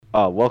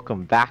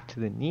Welcome back to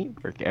the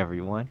Neetwork,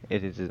 everyone.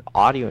 It is an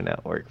audio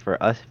network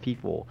for us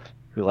people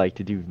who like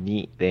to do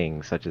neat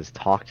things, such as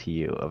talk to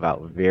you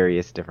about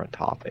various different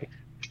topics.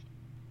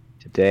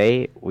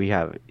 Today, we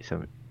have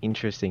some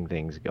interesting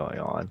things going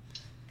on.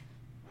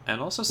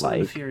 And also some Like,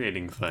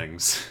 infuriating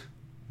things.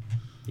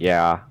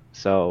 yeah,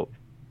 so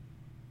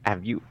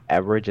have you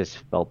ever just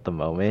felt the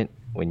moment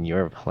when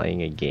you're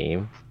playing a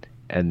game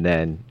and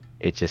then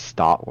it just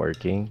stopped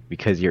working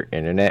because your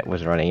internet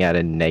was running at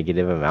a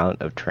negative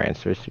amount of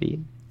transfer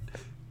speed?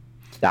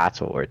 That's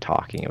what we're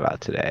talking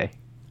about today.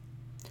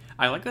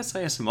 I like this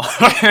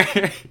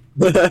ASMR.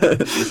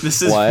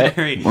 This is What?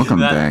 very Welcome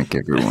that. back,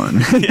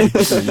 everyone.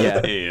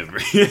 Yes. Hey,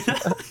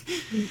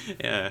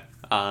 yeah.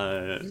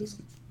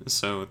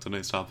 So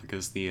today's topic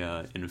is the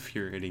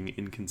infuriating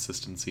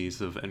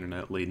inconsistencies of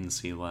internet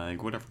latency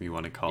lag, whatever you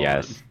want to call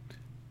it. Yes.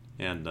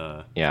 And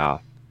Yeah.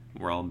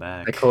 we're all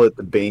I back. call it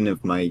the bane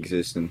of my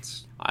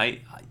existence.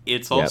 I.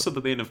 It's Yep. also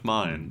the bane of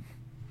mine.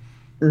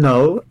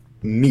 No,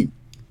 me.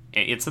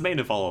 It's the bane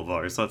of all of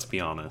ours. Let's be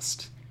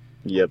honest.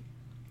 Yep.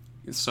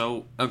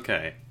 So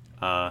okay.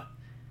 Uh,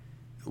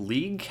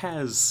 League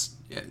has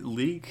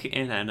League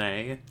in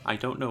NA. I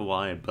don't know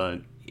why,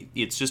 but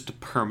it's just a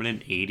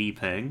permanent 80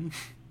 ping,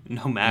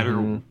 no matter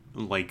Hmm.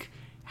 like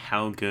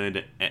how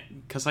good.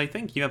 Because I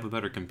think you have a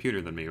better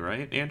computer than me,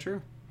 right,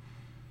 Andrew?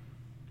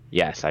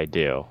 Yes, I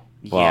do.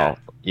 Yeah, Well,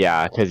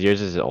 yeah, because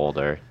yours is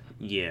older.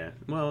 yeah.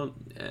 Well,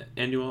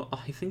 and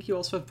I think you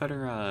also have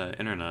better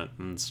internet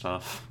and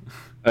stuff.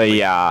 Like,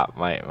 Yeah,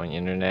 my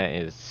internet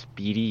is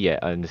speedy yet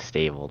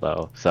unstable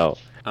though. So,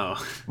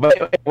 oh, but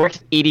it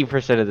works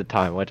 80% of the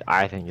time, which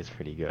I think is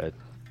pretty good.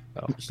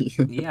 So,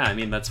 yeah. I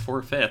mean that's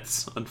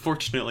 4/5.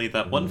 Unfortunately,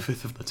 that hmm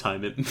 1/5 of the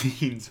time it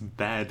means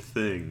bad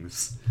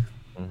things.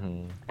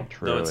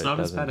 Though True, it's it not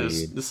as does bad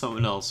as indeed.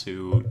 someone else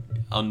who,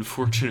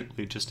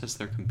 unfortunately, just has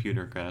their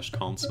computer crash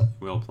constantly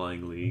while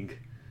playing League.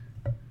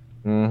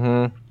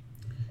 Hmm.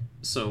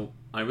 So,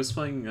 I was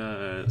playing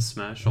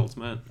Smash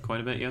Ultimate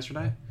quite a bit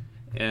yesterday,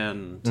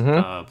 and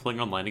Hmm. playing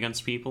online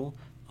against people.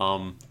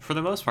 For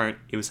the most part,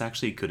 it was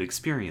actually a good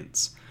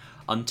experience.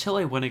 Until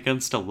I went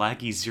against a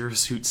laggy Zero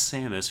Suit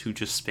Samus who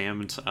just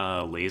spammed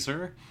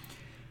laser,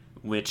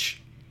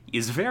 which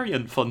is very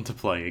unfun to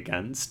play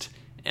against.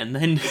 And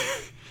then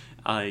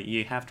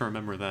you have to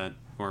remember that,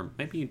 or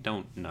maybe you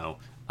don't know,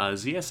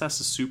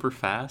 ZSS is super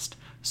fast,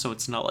 so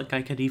it's not like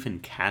I could even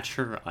catch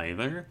her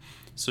either.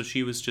 So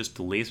she was just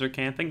laser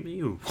camping me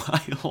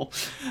while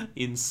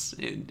in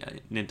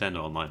Nintendo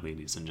Online,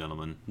 ladies and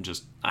gentlemen.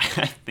 Just I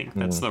think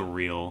that's the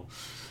real.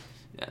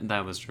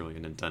 That was truly a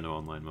Nintendo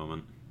Online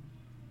moment.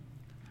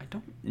 I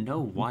don't know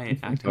why it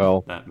acted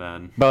Well, that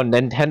bad.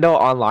 Nintendo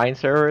online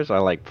servers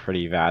are like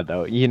pretty bad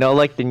though. You know,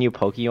 like the new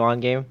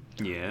Pokemon game,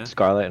 Yeah.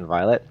 Scarlet and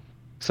Violet.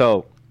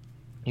 So,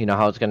 you know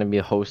how it's gonna be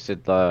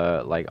hosted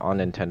like on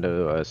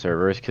Nintendo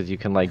servers because you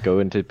can like go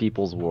into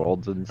people's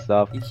worlds and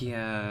stuff.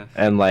 Yeah.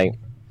 And like,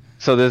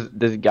 so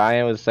this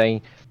guy was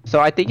saying, so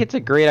I think it's a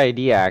great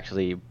idea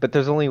actually, but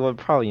there's only one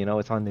problem. You know,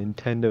 it's on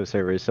Nintendo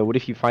servers. So what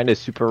if you find a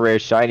super rare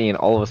shiny and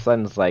all of a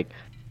sudden it's like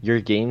your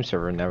game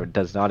server never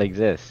does not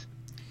exist?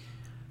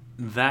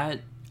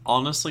 That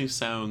honestly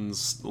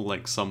sounds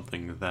like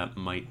something that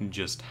might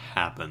just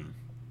happen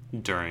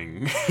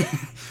during.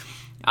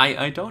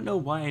 I don't know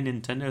why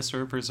Nintendo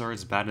servers are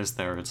as bad as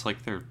they're. It's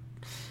like they're.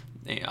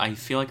 I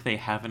feel like they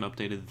haven't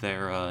updated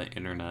their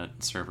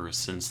internet servers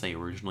since they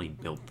originally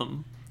built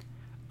them.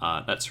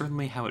 That's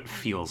certainly how it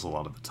feels a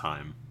lot of the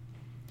time.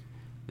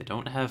 They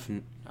don't have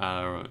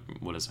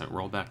what is it,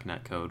 rollback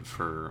netcode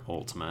for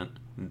Ultimate.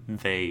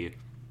 They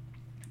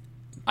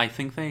I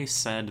think they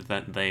said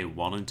that they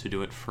wanted to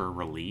do it for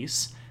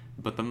release,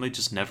 but then they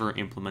just never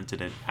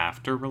implemented it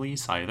after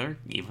release either,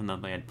 even though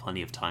they had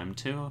plenty of time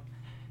to.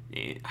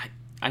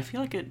 I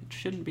feel like it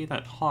shouldn't be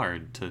that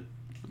hard to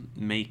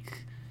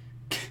make.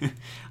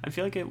 I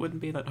feel like it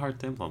wouldn't be that hard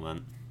to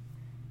implement.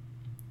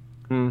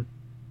 Hmm.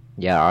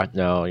 Yeah,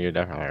 no, you're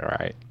definitely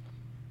right.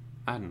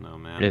 I don't know,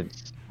 man.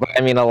 But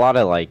I mean, a lot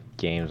of like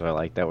games are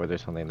like that where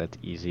there's something that's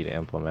easy to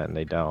implement and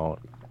they don't.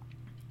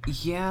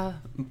 Yeah,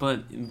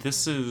 but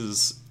this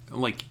is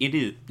like it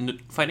is.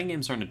 Fighting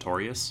games are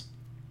notorious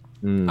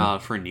Hmm.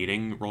 for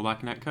needing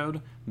rollback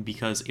netcode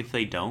because if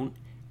they don't,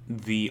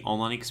 the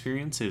online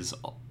experience is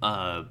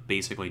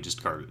basically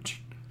just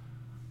garbage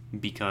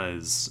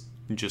because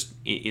just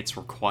it's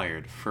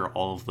required for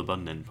all of the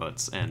button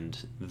inputs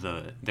and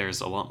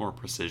there's a lot more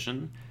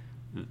precision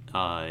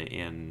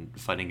in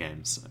fighting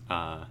games.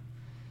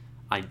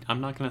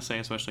 I'm not gonna say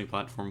especially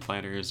platform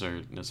fighters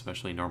or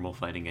especially normal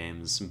fighting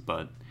games,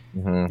 but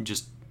Hmm.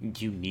 just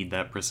you need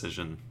that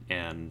precision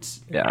and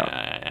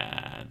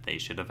Yeah. they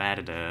should have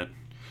added it.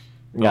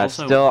 But Yeah,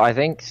 also, still, I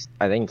think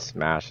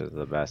Smash is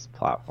the best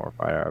platform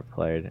fighter I've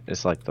played.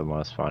 It's like the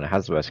most fun. It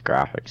has the best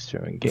graphics too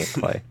and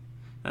gameplay.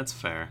 that's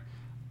fair.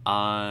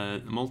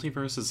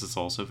 Multiverses is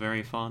also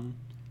very fun.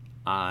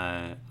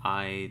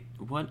 I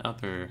what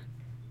other?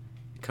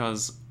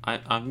 Because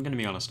I'm gonna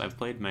be honest. I've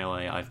played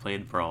Melee. I've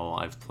played Brawl.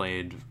 I've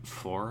played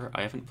Four.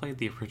 I haven't played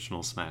the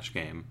original Smash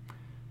game.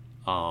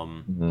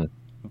 Um, Hmm.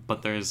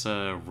 but there's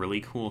a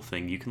really cool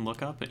thing you can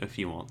look up if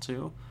you want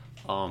to.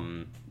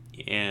 Um,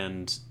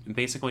 and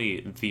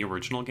basically, the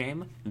original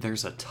game,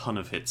 there's a ton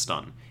of hits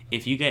done.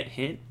 If you get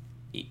hit,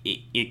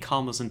 it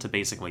combos into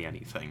basically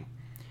anything.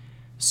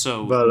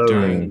 So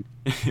Valorant.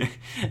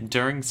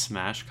 during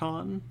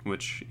SmashCon,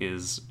 which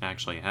is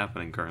actually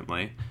happening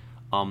currently,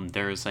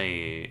 there's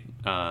a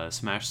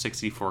Smash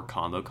 64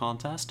 combo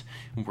contest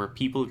where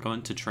people go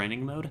into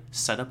training mode,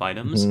 set up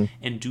items, Mhm.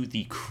 and do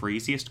the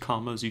craziest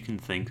combos you can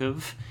think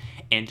of,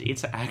 and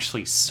it's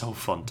actually so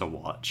fun to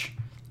watch.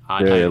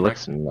 Dude, I'd it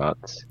looks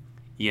nuts.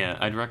 Yeah,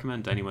 I'd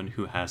recommend anyone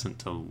who hasn't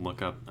to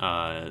look up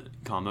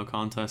combo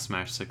contest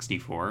Smash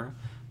 64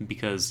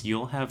 because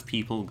you'll have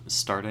people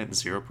start at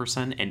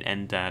 0% and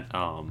end at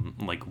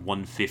like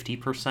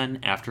 150%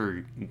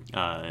 after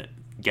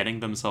getting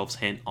themselves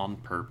hit on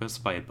purpose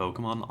by a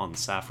Pokemon on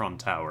Saffron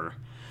Tower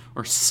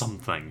or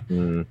something.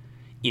 Mm,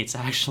 It's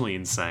actually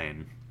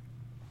insane.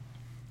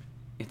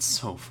 It's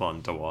so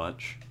fun to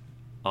watch.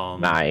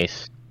 Um,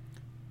 nice.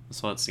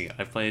 so let's see.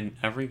 I've played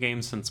every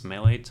game since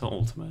Melee to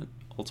Ultimate.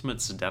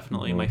 Ultimate's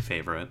definitely my Mhm.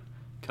 favorite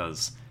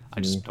because I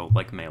Mhm. just don't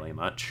like Melee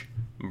much.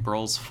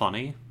 Brawl's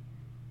funny,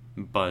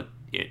 but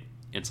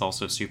it's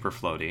also super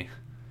floaty.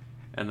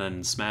 And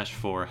then Smash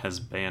 4 has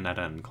Bayonetta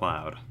and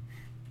Cloud.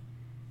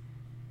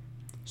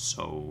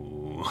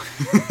 So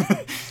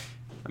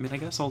I mean, I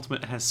guess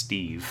Ultimate has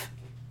Steve.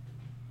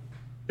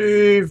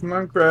 Steve,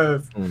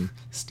 Minecraft. Mm.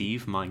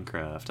 Steve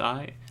Minecraft.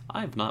 I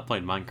have not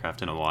played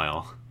Minecraft in a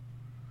while.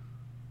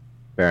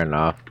 Fair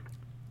enough.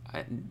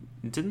 I,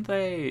 didn't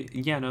they?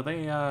 Yeah, no,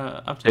 they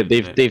Dude, updated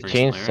they've it they've recently,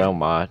 changed right? so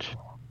much.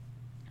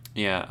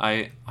 Yeah,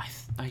 I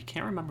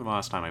can't remember the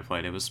last time I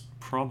played. It was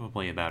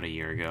probably about a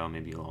year ago,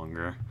 maybe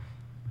longer.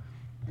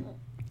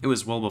 It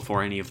was well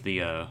before any of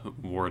the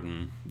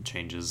warden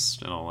changes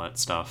and all that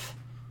stuff.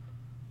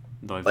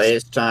 Though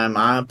Last time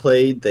I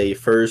played, they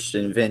first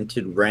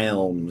invented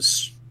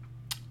realms.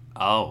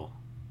 oh,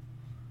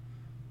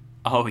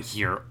 oh,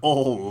 you're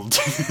old.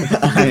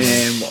 I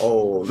am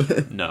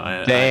old.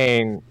 No,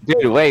 Dang,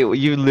 dude, wait,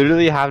 you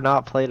literally have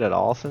not played at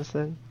all since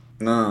then?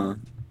 No.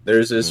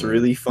 There's this Mm.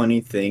 really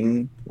funny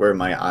thing where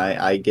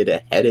I get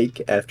a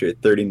headache after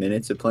 30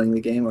 minutes of playing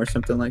the game or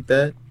something like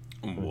that.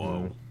 Mm-hmm.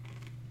 whoa.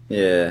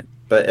 Yeah.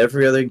 But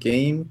every other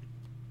game,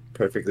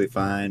 perfectly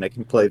fine. I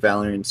can play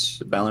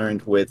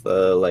Valorant with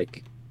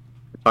like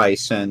 5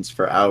 cents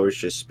for hours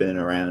just spinning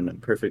around. I'm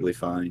perfectly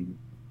fine.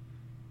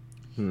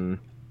 Hmm.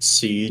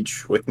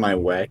 Siege with my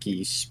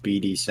wacky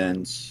speedy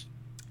sense.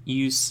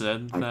 You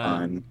said I'm that.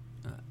 fine.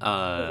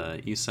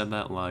 You said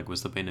that lag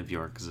was the bane of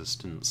your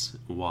existence.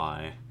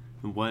 Why?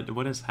 What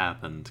has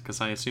happened?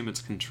 Because I assume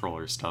it's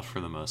controller stuff for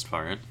the most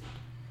part.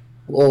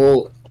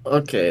 Well,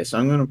 okay, so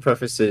I'm gonna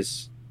preface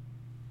this.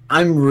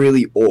 I'm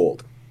really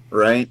old,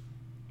 right?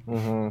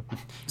 Mm-hmm.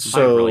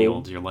 By really So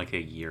old, you're like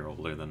a year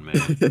older than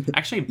me.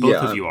 Actually,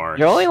 both of yeah, you are.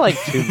 You're only like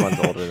 2 months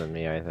older than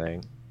me, I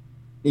think.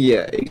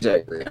 yeah,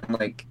 exactly. I'm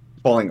like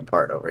falling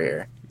apart over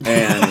here.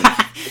 And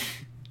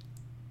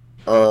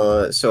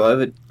so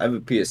I have a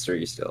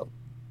PS3 still.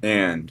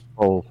 And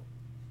Oh,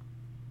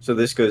 so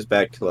this goes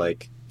back to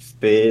like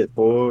fifth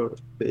or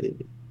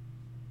fifth.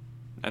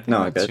 I think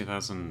No, I that's got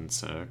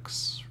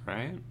 2006,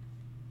 right?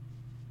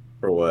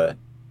 for what?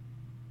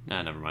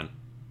 Nah, never mind.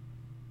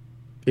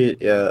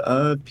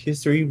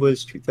 PS3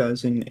 was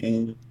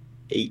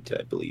 2008,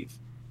 I believe.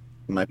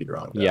 I might be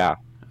wrong though. yeah.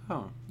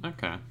 Oh,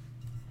 okay.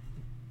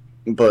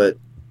 But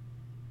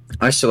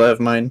I still have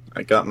mine.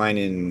 I got mine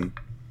in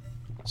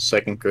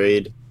second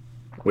grade,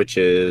 which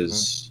Mhm.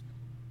 is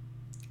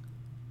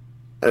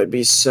that would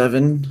be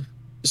 7.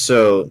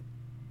 So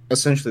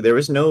essentially, there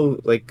was no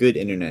like good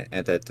internet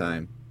at that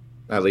time,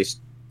 at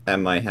least at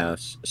my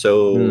house.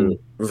 Hmm. So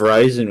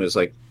Verizon was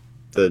like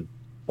the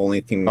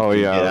only thing we Oh could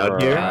yeah, get out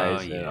here. Oh,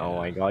 Verizon. Oh yeah.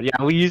 my God.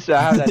 Yeah, we used to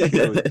have that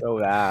too. It was so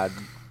bad.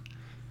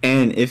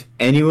 And if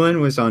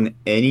anyone was on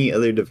any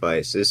other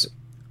devices,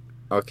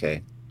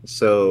 okay.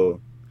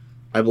 So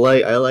I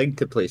like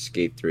to play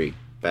Skate 3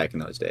 back in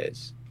those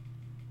days,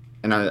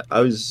 and I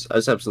was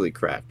absolutely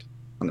cracked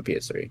on the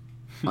PS3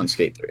 on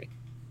Skate 3.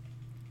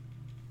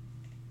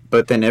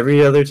 But then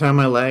every other time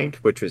I lagged,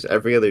 which was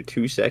every other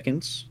 2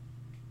 seconds,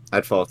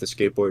 I'd fall off the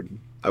skateboard.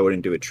 I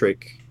wouldn't do a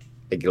trick.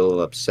 I'd get a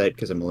little upset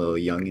because I'm a little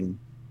young,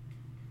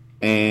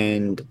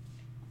 and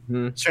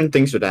Hmm. certain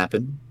things would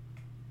happen.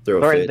 Throw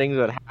a Certain fit. things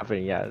would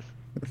happen, yes.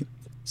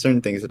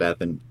 Certain things would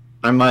happen.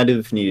 I might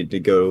have needed to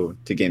go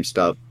to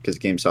GameStop because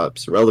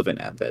GameStop's relevant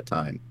at that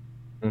time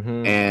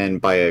Mm-hmm.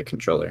 and buy a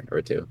controller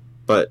or two.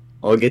 But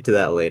I'll get to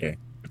that later.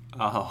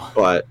 Oh,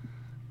 But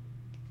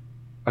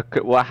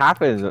Okay, what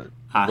happened,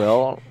 I.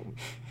 Will?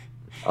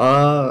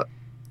 uh,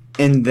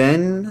 and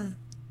then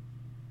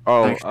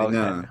Oh, actually okay.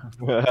 no.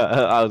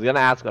 I was gonna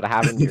ask what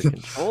happened to your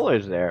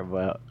controllers there,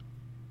 but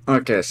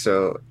Okay,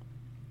 so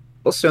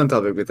we'll stay on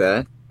topic with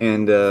that.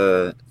 And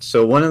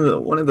so one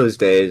of those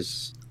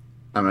days,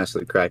 I'm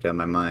absolutely cracked out of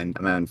my mind.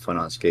 I'm having fun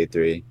on Skate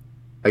 3.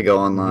 I go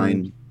hmm.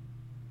 online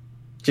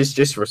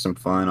just for some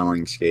fun,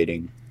 online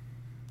skating,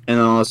 and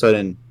then all of a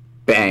sudden,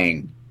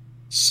 bang!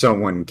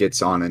 Someone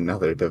gets on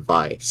another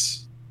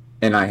device.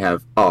 and I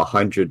have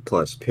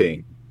 100+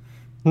 ping.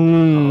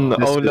 Oh,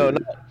 This Oh no, is,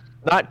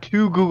 not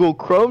two Google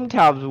Chrome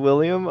tabs,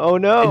 William. Oh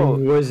and no.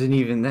 it wasn't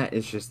even that.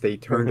 It's just they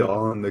turned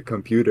on the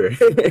computer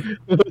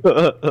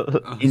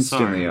oh,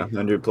 instantly, a sorry.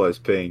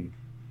 100+ ping,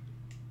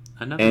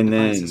 Another and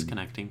device is then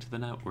connecting to the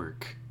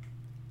network.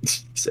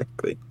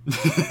 exactly.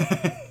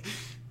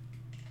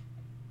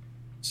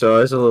 So I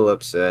was a little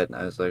upset.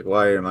 I was like,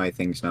 "Why are my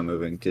things not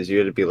moving?" Because you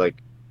had to be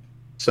like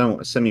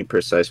somewhat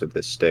semi-precise with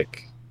this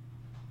stick,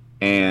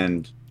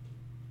 and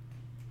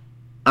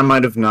I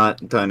might have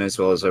not done as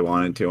well as I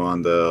wanted to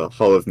on the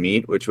Hall of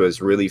Meat, which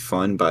was really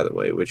fun, by the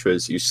way, which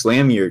was you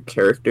slam your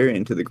character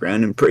into the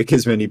ground and break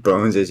as many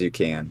bones as you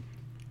can.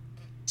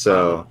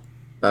 Oh, So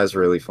that was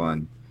really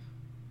fun.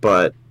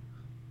 But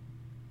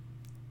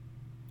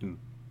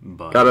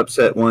got but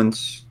upset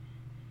once,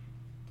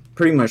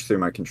 pretty much threw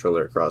my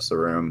controller across the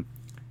room.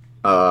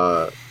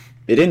 Uh,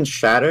 it didn't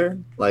shatter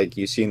like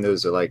you seen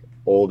those like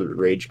old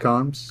Rage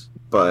comps,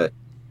 but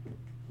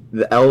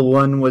the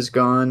L1 was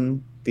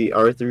gone. The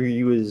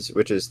R3 was,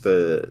 which is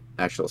the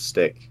actual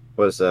stick,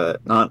 was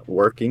not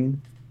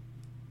working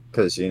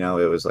because it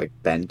was like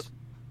bent.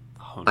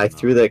 oh I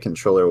threw no. that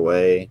controller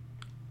away,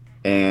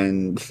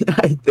 and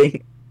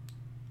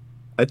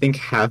I think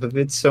half of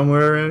it's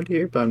somewhere around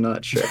here, but I'm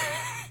not sure.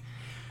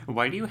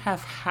 Why do you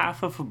have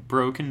half of a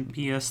broken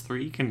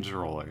PS3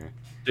 controller?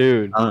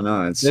 Dude, I don't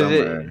know. It's is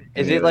somewhere it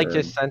in is the it other like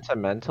just room.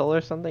 sentimental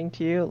or something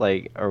to you?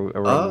 Like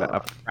Uh,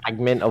 a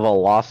fragment of a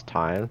lost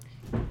time?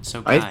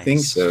 So, I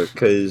think guys, so,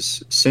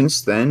 because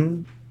since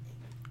then,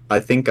 I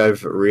think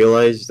I've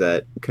realized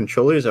that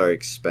controllers are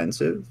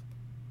expensive,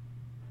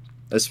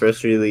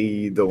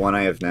 especially the one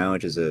I have now,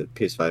 which is a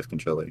PS5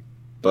 controller.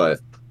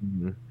 But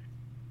Mhm.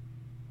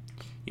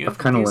 you I've have a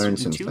kind of PS. learned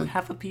since Do you then.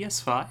 have a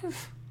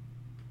PS5?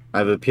 I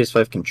have a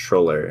PS5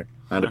 controller,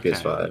 not a Okay.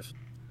 PS5.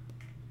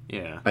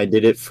 Yeah. I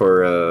did it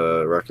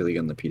for Rocket League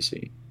on the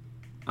PC.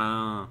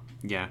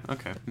 Yeah,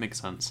 okay, makes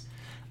sense.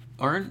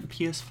 Aren't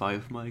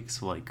PS5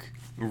 mics, like,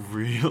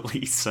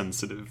 really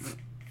sensitive?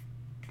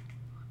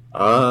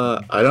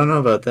 I don't know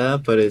about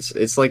that, but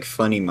it's like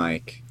funny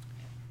mic.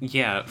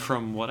 Yeah,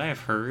 from what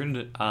I've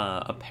heard,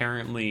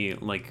 apparently,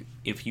 like,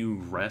 if you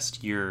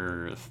rest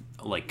your,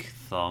 like,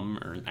 thumb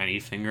or any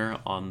finger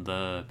on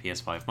the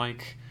PS5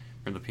 mic,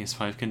 or the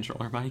PS5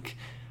 controller mic,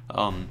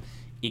 um,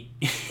 it,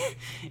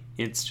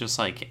 it's just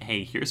like,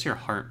 hey, here's your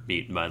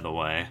heartbeat, by the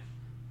way.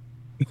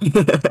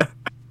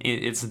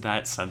 It's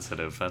that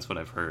sensitive, that's what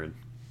I've heard.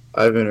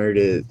 I haven't heard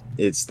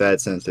it's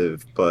that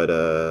sensitive, but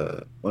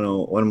one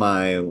of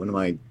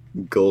my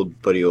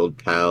gold buddy old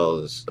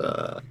pals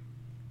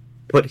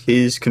put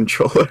his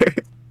controller.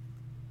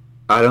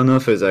 I don't know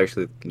if it was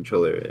actually the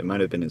controller. It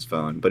might have been his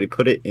phone, but he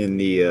put it in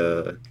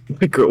the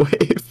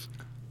microwave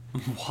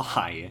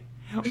Why?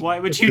 Why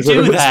would you because it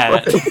do was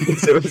that? funny.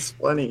 Because it was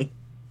funny,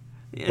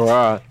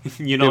 Bruh.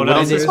 You know Dude, what what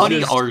else and did it is it was funny?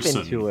 just seep Arson.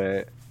 into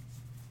it?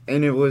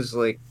 and it was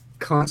like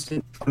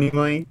constant funny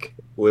mic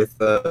with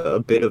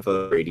a bit of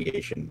a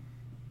radiation.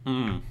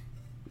 Hmm,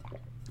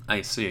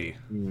 I see.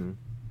 Hmm.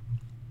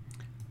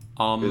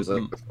 It was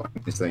like Um, the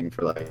funniest thing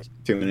for like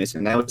 2 minutes,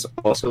 and that was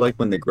also like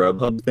when the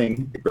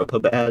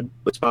Grubhub ad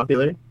was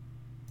popular.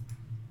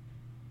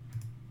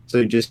 So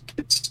you just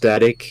get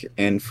static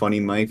and funny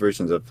mic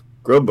versions of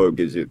Grubhub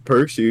gives you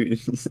perks you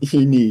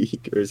you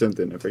need or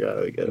something. I forgot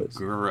how it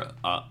goes. gr-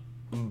 uh,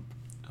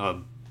 uh,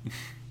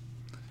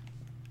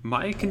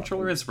 my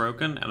controller is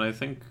broken, and I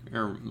think,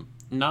 or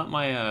not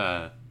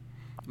my,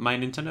 my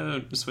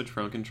Nintendo Switch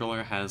Pro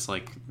controller has,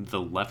 like,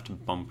 the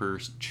left bumper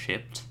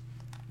chipped,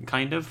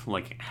 kind of.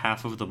 Like,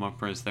 half of the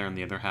bumper is there and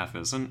the other half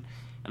isn't.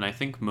 And I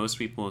think most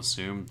people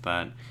assume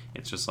that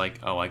it's just like,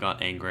 oh, I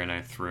got angry and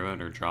I threw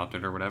it or dropped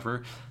it or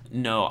whatever.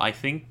 No, I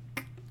think,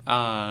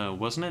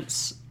 wasn't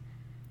it?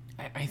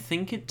 I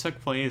think it took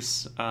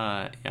place,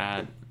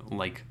 at,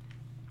 like,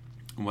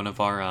 one of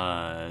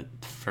our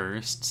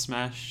first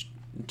Smash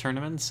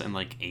tournaments in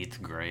like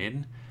eighth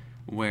grade,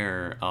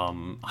 where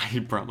I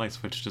brought my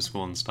Switch to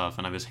school and stuff,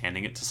 and I was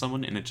handing it to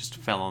someone, and it just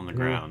fell on the Mhm.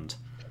 ground.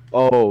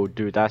 Oh,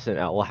 dude, that's an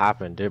L. What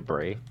happened? Did it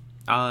break?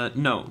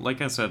 No,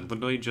 like I said,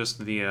 literally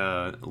just the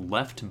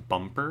left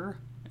bumper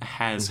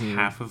has Mm-hmm.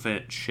 half of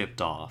it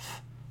chipped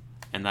off,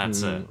 and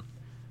that's Mm. it.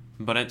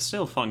 But it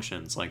still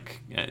functions,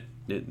 like it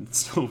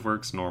still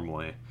works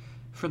normally,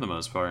 for the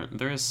most part.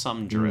 There is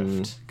some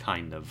Mm. drift,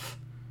 kind of.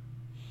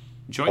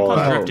 Oh, Joy-Con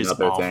that's drift Oh, is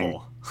another thing.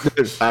 awful.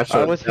 dude, I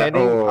Actually, was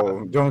handing.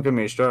 don't get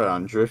me started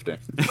on drifting.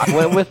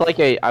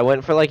 I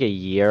went for like a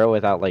year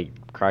without like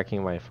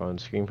cracking my phone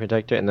screen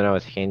protector, and then I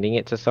was handing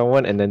it to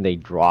someone, and then they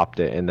dropped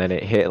it, and then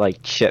it hit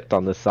like chipped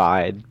on the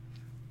side.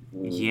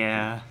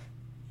 Yeah,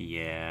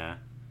 yeah.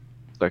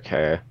 It's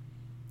okay.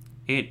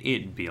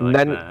 It'd be And like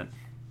then that.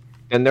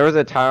 and there was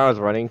a time I was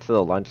running to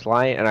the lunch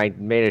line, and I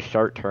made a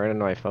sharp turn, and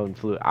my phone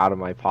flew out of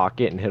my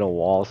pocket and hit a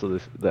wall, so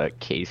the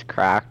case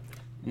cracked.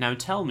 Now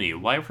tell me,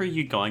 why were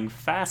you going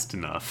fast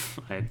enough?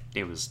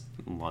 It was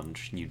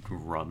lunch. You'd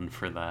run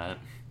for that.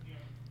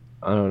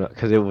 I don't know,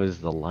 because it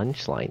was the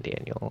lunch line,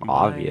 Daniel, Why?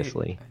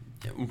 obviously.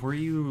 Were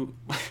you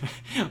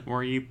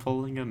were you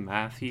pulling a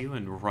Matthew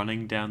and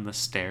running down the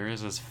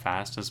stairs as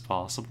fast as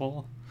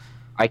possible?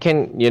 I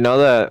can,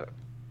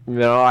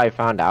 I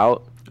found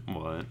out.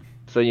 What?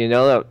 So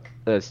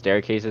the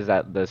staircases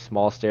that the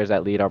small stairs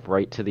that lead up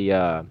right to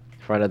the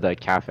front of the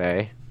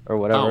cafe or Oh,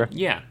 whatever.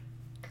 yeah.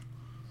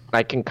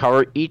 I can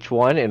cover each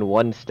one in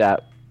one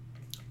step.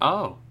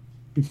 Oh,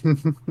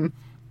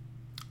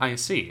 I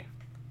see.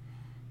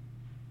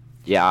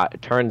 Yeah,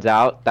 it turns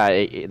out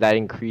that that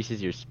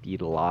increases your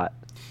speed a lot.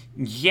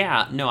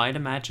 Yeah, no, I'd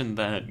imagine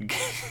that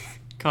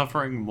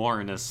covering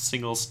more in a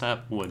single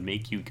step would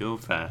make you go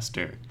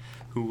faster.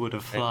 Who would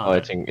have Oh,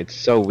 thought? it's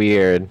so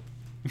weird.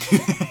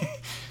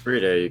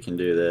 Rita, you can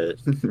do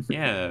that.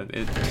 Yeah,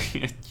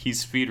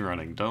 he's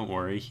speedrunning, don't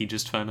worry, he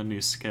just found a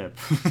new skip.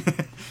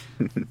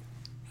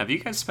 Have you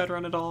guys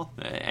speedrun at all?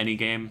 Any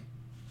game?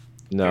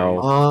 No,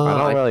 I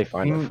don't I really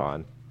find it think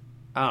fun.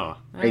 Oh,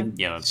 I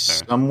yeah, that's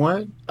fair.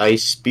 somewhat. I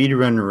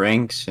speedrun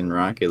ranks in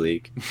Rocket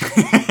League.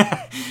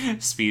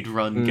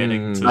 Speedrun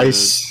getting Mm. to I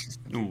s-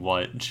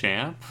 what,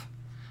 champ?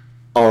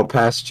 oh,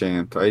 past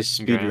champ. I Grand?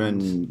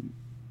 speedrun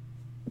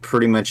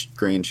pretty much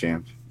grand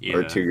champ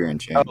or Yeah. 2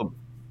 grand champ. Oh,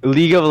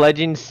 League of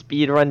Legends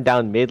speed run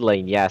down mid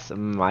lane. Yes,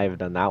 I've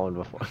done that one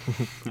before.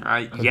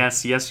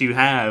 Yes, you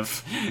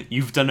have.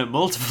 You've done it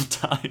multiple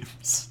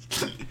times.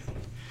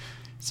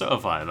 So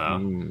have I, though.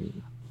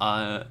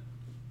 Mm.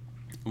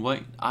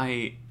 What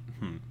I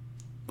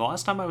the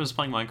last time I was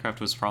playing Minecraft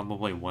was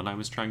probably when I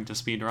was trying to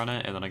speedrun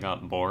it, and then I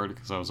got bored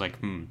because I was like,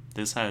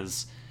 this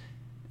has.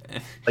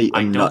 I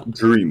I am don't. not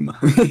Dream.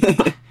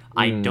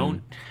 I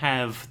don't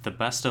have the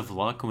best of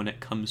luck when it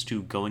comes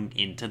to going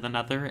into the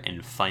Nether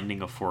and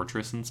finding a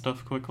fortress and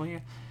stuff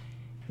quickly,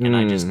 and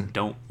I just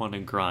don't want to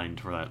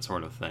grind for that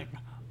sort of thing.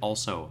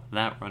 Also,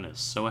 that run is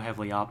so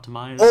heavily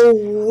optimized.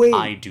 Oh wait.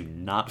 I do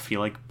not feel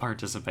like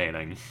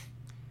participating.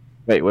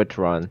 Wait, which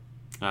run?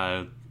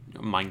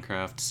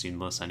 Minecraft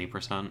seamless any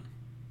percent.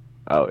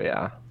 Oh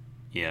yeah.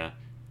 Yeah.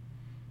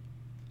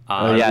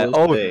 Oh yeah. will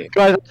Oh say-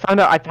 guys,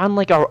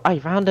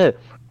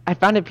 I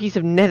found a piece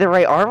of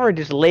netherite armor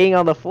just laying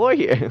on the floor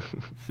here.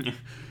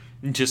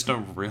 Just a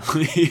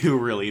really,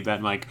 really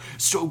bad mic.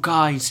 So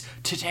guys,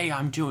 today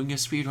I'm doing a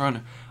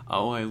speedrun.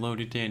 Oh, I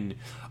loaded in.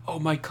 Oh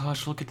my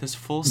gosh, look at this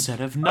full set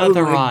of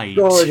netherite.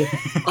 Oh my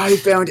god, I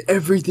found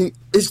everything.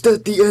 Is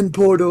that the end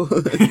portal?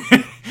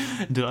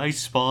 Did I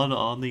spawn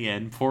on the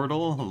end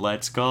portal?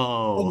 Let's go.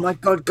 Oh my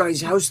god,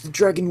 guys, how's the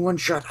dragon one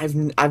shot?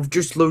 I've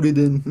just loaded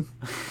in.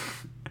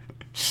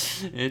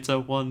 It's a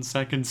 1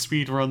 second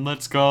speedrun,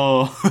 let's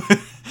go.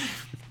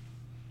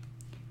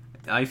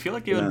 I feel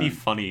like it would be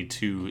funny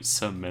to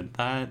submit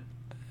that,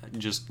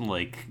 just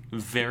like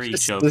very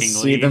Just jokingly. to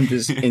see them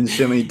just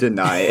instantly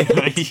deny it.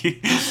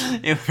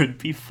 It would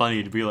be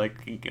funny to be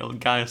like,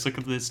 guys, look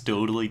at this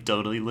totally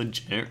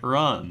legit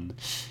run.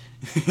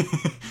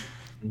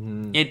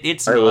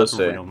 It's I will not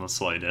say- real in the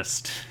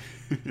slightest.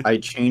 I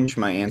changed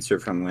my answer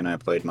from when I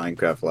played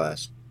Minecraft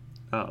last.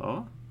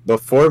 Oh.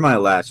 Before my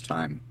last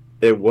time,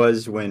 it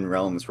was when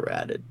realms were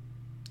added.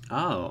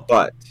 Oh.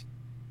 But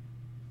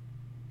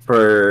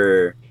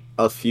for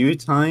a few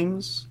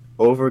times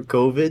over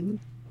COVID,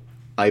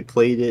 I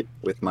played it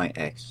with my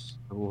ex.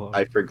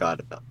 I forgot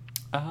about it.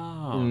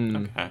 Oh,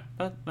 okay.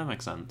 That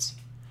makes sense.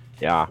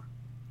 Yeah.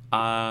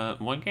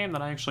 One game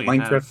that I actually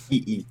Minecraft have.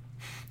 EE.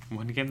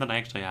 One game that I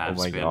actually have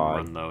Oh my speed God.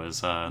 run though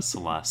is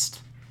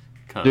Celeste.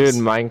 'Cause Dude, that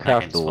Minecraft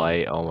game's fun.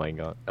 Lite. Oh my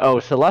god. Oh,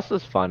 Celeste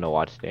was fun to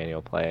watch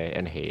Daniel play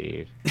and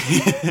Hades.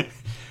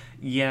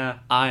 Yeah,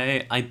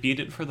 I beat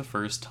it for the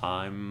first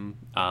time,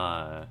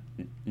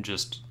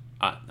 just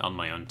on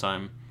my own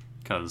time,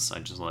 because I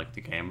just liked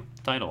the game.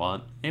 Died a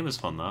lot. It was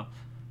fun though.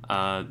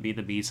 Beat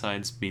the B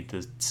sides, beat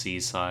the C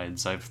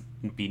sides. I've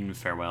beaten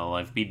Farewell.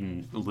 I've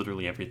beaten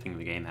literally everything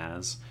the game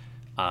has,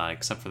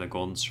 except for the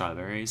golden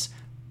strawberries,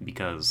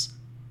 because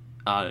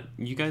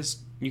you guys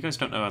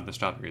don't know how the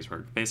strawberries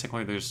work.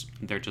 Basically,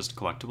 they're just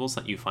collectibles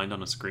that you find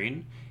on a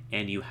screen,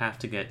 and you have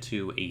to get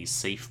to a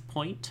safe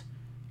point,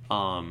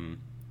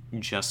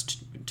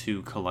 just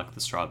to collect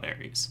the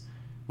strawberries,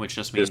 which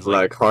just means It's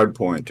like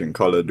Hardpoint in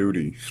Call of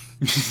Duty.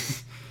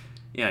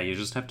 yeah, you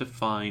just have to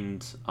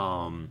find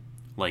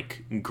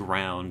like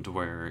ground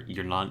where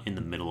you're not in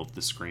the middle of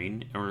the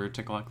screen in order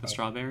to collect the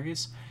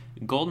strawberries.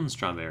 Golden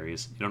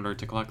strawberries, in order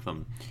to collect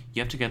them,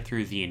 you have to get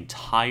through the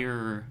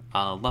entire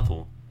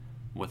level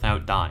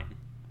without dying,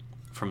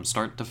 from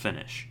start to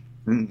finish.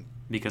 Mm.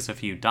 Because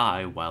if you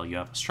die while you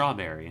have a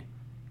strawberry,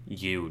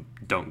 you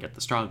don't get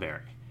the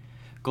strawberry.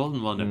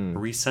 Golden one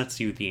resets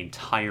you the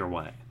entire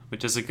way,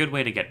 which is a good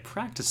way to get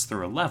practice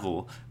through a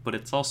level, but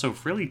it's also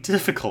really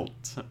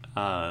difficult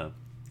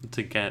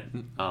to get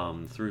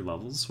through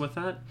levels with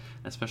that,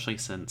 especially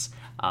since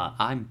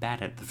I'm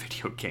bad at the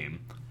video game.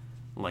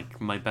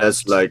 Like, my best...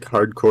 That's like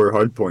hardcore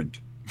Hardpoint.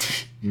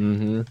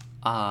 Mm-hmm.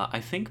 I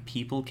think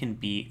people can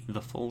beat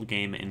the full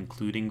game,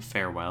 including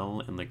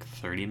Farewell, in like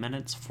 30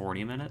 minutes,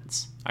 40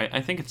 minutes.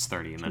 I think it's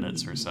 30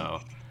 minutes or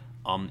so.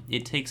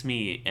 It takes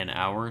me an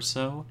hour or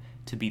so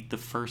to beat the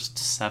first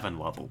 7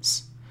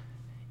 levels.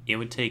 it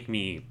would take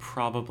me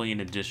probably an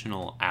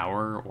additional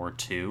hour or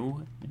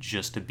two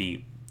just to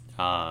beat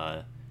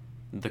uh,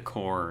 the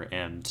core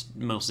and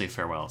mostly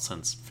Farewell,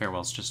 since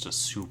Farewell's just a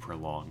super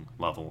long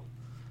level.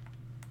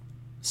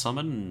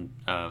 Summon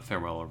and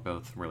Farewell are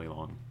both really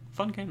long.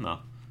 Fun game though.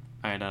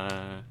 I'd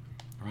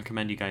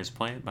recommend you guys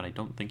play it, but I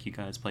don't think you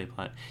guys play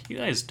plat. You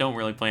guys don't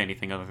really play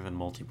anything other than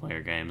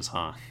multiplayer games,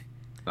 huh?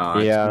 I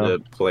tend Yeah. to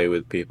play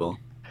with people.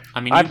 I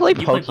mean, I play you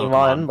play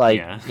Pokemon, Pokemon, like,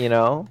 yeah.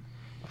 That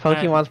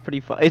Pokemon's pretty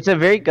fun. It's a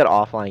very good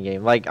offline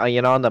game. Like,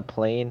 on the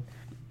plane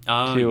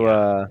oh to,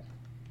 yeah,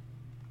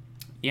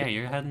 yeah.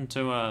 You're heading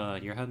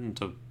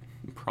to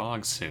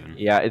Prague soon.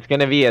 yeah, it's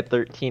gonna be a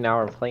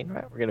 13-hour plane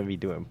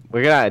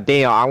ride.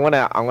 Daniel, I'm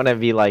gonna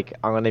be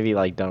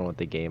like done with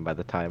the game by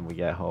the time we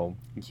get home.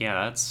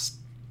 Yeah, that's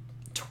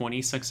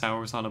 26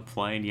 hours on a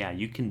plane. Yeah,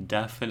 you can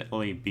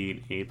definitely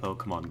beat a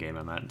Pokemon game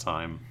in that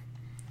time.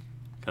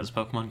 Because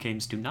Pokemon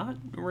games do not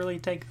really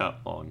take that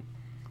long.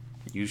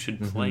 You should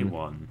play Mhm.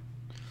 one.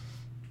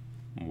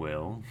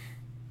 Will,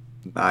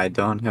 I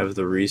don't have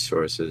the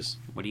resources.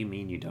 what do you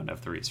mean you don't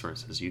have the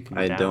resources? You can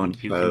I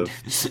don't you have.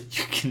 can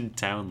you can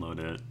download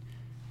it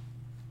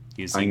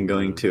using I'm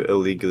going the, to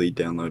illegally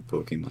download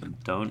Pokemon.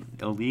 don't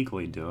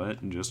illegally do it.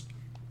 Just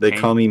They Hey.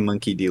 call me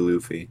Monkey D.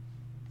 Luffy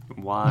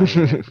why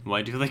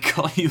why do they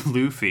call you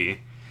Luffy?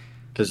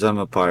 because I'm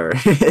a pirate.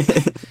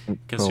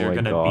 Because Oh you're my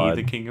gonna God.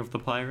 be the king of the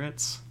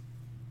pirates?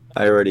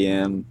 I already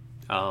am.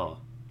 Oh,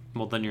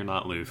 well then you're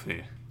not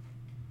Luffy.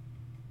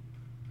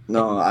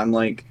 No, I'm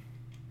like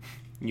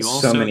You so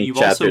also many you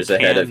chapters also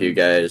ahead of you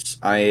can. guys.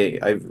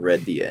 I've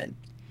read the end.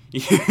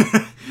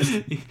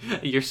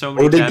 You're so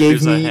many Oda gave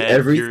chapters me ahead.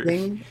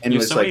 everything and You're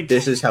was so like, many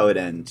 "This is how it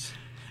ends."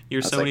 you're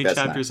I was so like, many "That's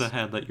chapters nice."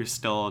 ahead that you're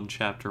still on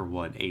chapter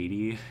what,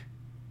 80?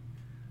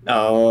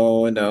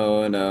 No,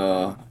 no,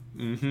 no.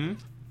 Mm-hmm.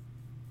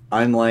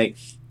 I'm like,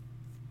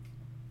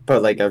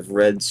 but like I've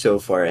read so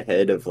far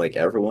ahead of like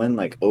everyone.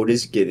 Like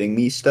Oda's giving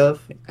me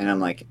stuff, and I'm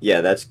like,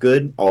 "Yeah, that's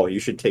good. Oh, you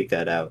should take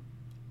that out."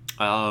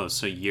 Oh,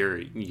 so you're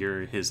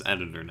his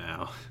editor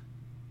now.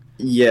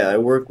 Yeah, I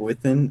work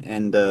with him,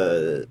 and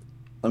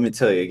let me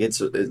tell you,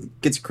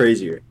 it gets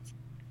crazier.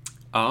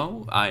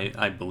 Oh,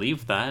 I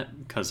believe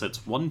that because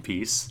it's One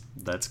Piece.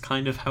 That's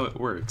kind of how it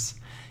works.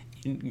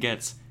 It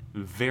gets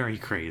very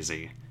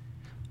crazy.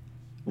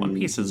 One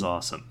Piece is Mhm.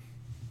 awesome.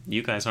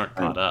 You guys aren't I-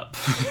 caught up.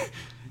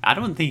 I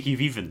don't think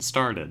you've even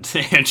started,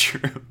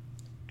 Andrew.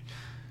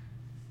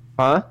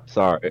 Huh?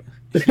 Sorry.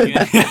 Bro,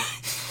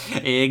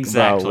 what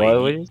Exactly.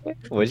 did you say?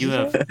 What did You you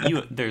say? have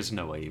you. There's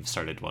no way you've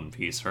started One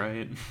Piece,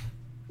 right?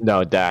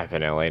 No,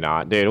 definitely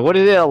not, dude. What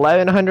is it?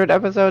 1,100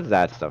 episodes?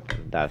 That's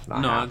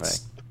not No, happening.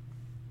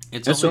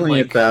 it's It's only only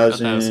a like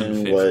thousand,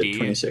 what, 1,050.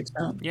 26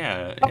 now?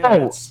 Yeah,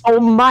 Oh, it's oh,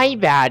 my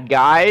bad,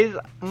 guys.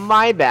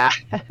 My bad.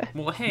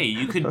 well. Hey,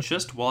 you could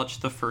just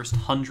watch the first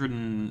 100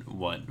 and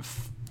what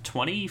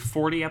 20,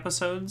 40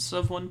 episodes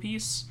of One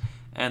Piece,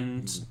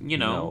 and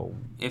No.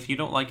 if you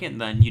don't like it,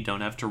 then you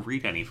don't have to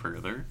read any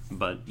further.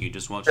 But you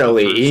just watch the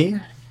first. Joey,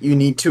 you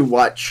need to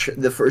watch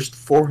the first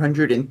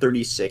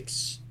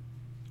 436,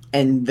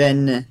 and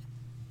then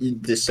you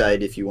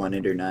decide if you want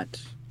it or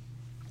not.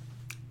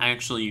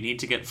 Actually, you need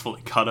to get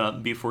fully caught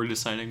up before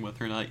deciding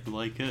whether or not you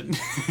like it.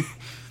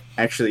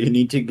 Actually, you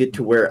need to get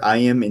to where I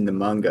am in the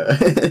manga.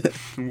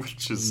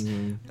 Which is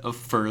Mm.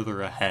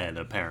 further ahead,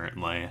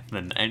 apparently,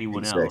 than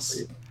anyone else.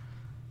 Exactly.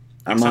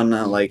 I'm Except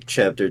on like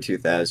chapter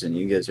 2000.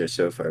 You guys are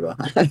so far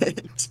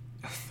behind.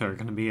 there are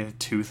going to be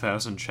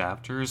 2,000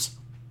 chapters.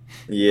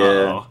 Yeah,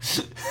 Uh-oh.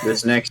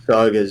 this next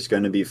saga is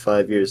going to be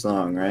 5 years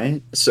long,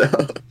 right? So,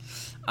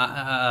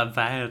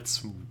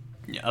 That's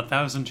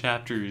 1,000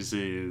 chapters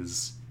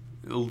is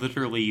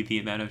literally the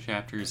amount of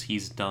chapters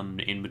he's done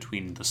in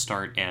between the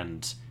start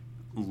and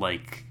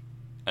like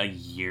a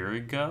year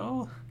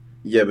ago.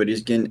 yeah, but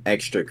he's getting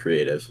extra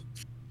creative.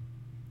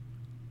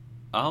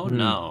 Oh Hmm.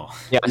 no.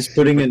 Yeah, He's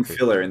putting super in quick.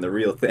 filler in the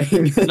real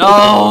thing.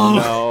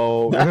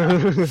 No. No.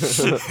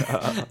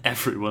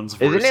 Everyone's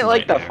worst Isn't it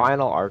like the nightmare.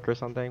 final arc or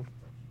something?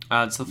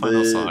 It's the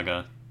final The-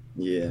 saga.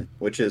 Yeah,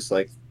 which is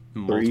like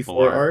Multiple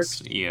 4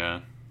 arcs. arcs?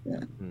 Yeah. Yeah.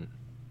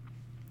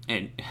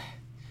 And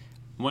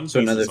One Piece So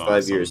another is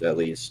 5 years awesome. at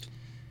least.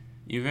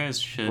 You guys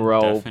should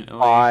Bro, definitely.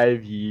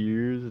 5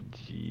 years?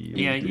 Jeez,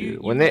 Yeah,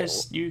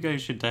 dude. you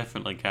guys should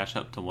definitely catch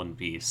up to One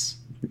Piece.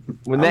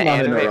 When I'm the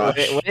not in a anime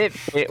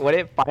rush. when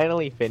it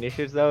finally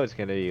finishes though, it's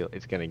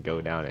gonna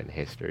go down in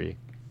history.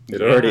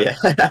 It Yeah. already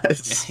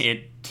has.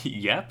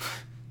 Yep.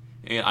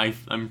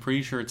 I'm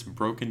pretty sure it's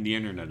broken the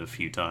internet a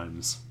few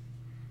times.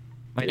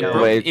 I It know,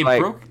 broke- but it's it like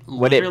broke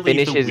when it literally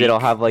the finishes, it'll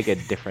week- have like a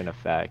different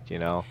effect, you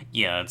know?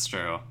 Yeah, that's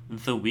true.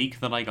 The week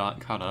that I got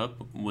caught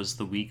up was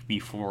the week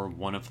before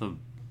one of the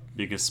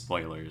biggest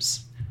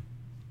spoilers.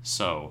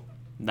 So,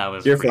 that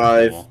was Year pretty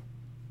 5. cool.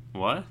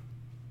 What?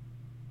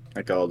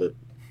 I called it.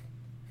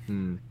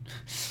 Hmm.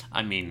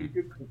 I mean,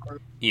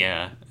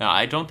 yeah,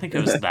 I don't think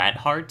it was that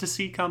hard to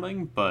see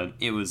coming, but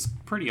it was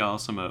pretty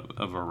awesome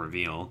of a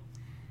reveal.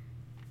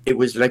 It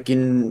was like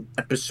in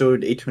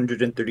episode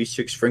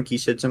 836, Frankie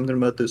said something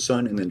about the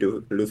sun, and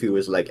then Luffy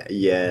was like,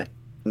 "Yeah,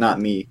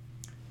 not me."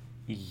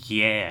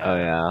 Oh Yeah.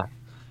 yeah.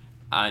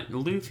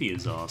 Luffy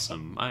is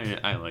awesome.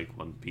 I like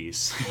One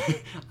Piece.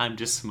 I'm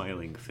just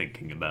smiling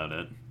thinking about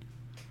it.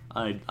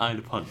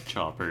 I'd punt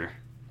Chopper.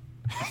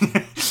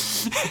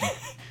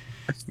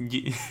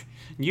 you,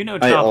 you know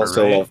I Chopper,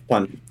 also right? love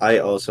punt. I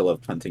also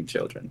love punting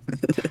children.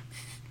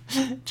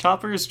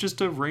 Chopper is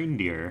just a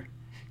reindeer.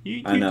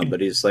 I You know, can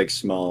but he's like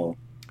small,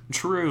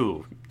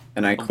 true.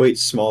 and I equate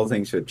small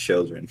things with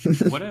children.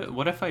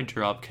 What if I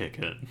drop kick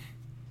it?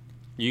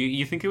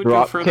 You think it would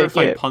go Drop further kick if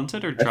I it. punt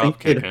it or I think drop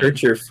it kick it?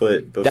 hurt your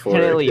foot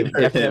before Definitely, it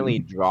hurt definitely him.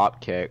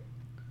 drop kick.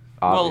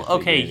 Well, Obviously,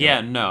 okay, Daniel.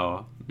 yeah,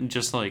 no.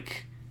 Just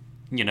like,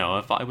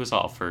 if I was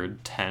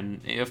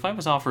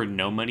offered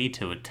no money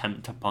to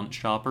attempt to punt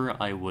Chopper,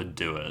 I would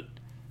do it.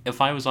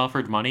 If I was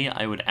offered money,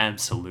 I would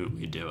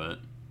absolutely do it.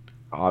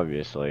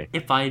 Obviously.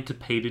 If I had to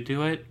pay to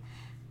do it,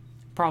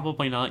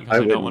 probably not because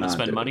I I don't would want to not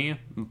spend do money,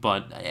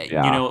 but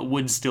Yeah. it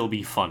would still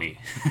be funny.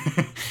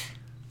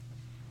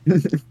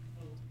 it.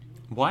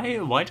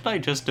 Why did I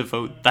just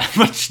devote that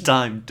much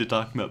time to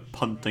talking about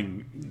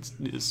punting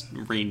this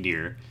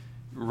reindeer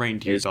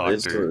It's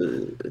it's doctor?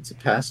 it's a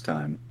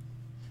pastime.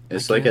 I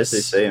It's like as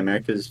they guess say,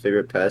 America's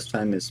favorite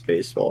pastime is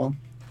baseball,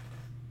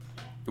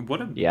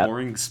 what a Yep.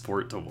 boring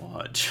sport to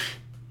watch.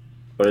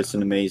 but it's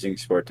an amazing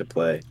sport to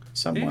play.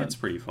 It's Somewhat,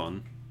 pretty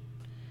fun.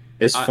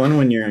 it's I, fun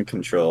when you're in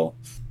control.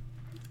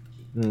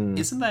 Hmm.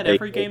 isn't that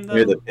Like every game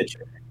you're the though?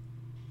 pitcher.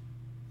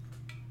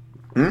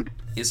 Hmm?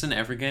 Isn't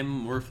every game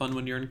more fun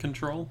when you're in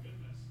control?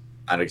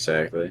 Not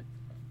exactly.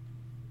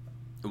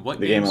 What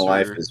The game of games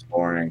life are? is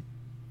boring,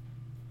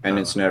 and Oh,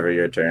 it's never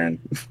your turn.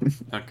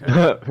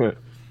 okay.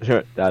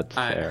 That's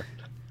I fair.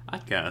 I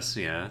guess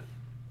yeah.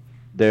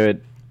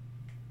 Dude,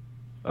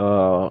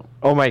 oh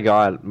my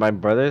God, my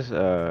brother's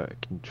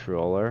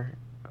controller.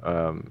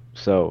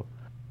 So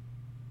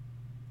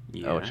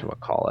Yeah.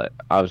 whatchamacallit?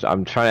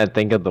 I'm trying to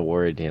think of the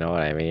word, you know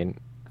what I mean?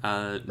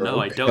 No,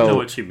 I Broke. don't know So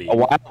what you a mean.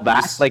 while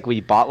back, Just like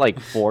we bought like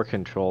 4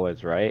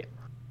 controllers, right?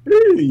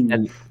 Hey!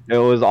 And it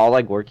was all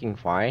like working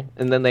fine.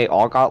 And then they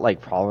all got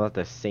like problems at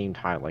the same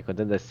time. Like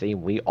within the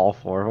same week, all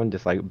 4 of them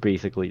just like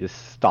basically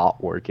just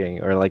stopped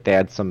working or like they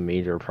had some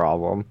major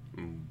problem.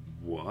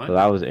 So what?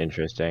 that was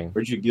interesting.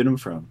 Where'd you get them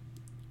from?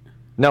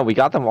 No, we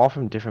got them all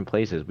from different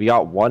places. We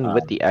got one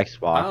with Um, the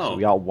Xbox.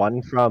 We Oh, got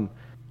one from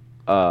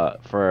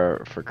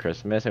for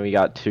Christmas and we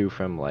got 2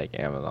 from like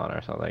Amazon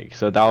or something.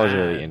 So that was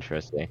really that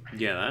interesting.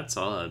 yeah, that's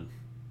odd.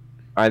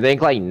 I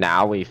think like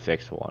now we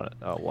fixed one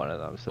of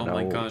them. So Oh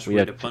my now gosh, we wait,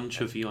 have a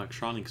bunch of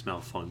electronics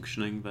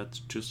malfunctioning. That's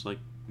just like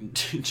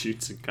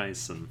Jujutsu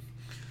Kaisen.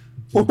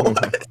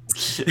 what?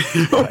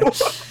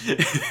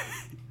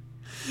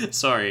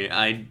 Sorry,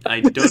 I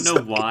don't It's know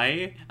okay.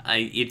 why.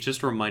 It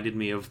just reminded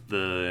me of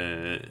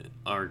the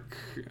arc,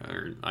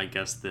 or I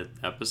guess the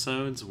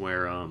episodes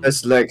where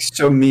That's like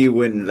show me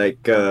when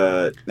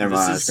never this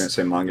mind, I was gonna is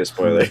say manga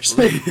spoilers.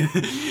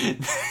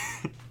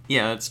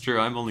 yeah, that's true.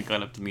 I'm only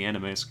caught up to the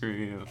anime. Screw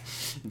you.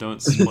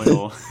 Don't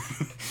spoil.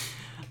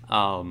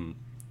 um,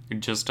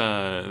 just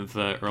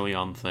the early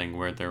on thing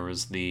where there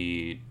was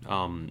the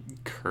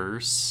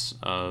curse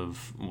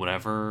of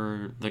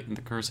whatever the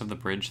curse of the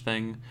bridge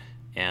thing,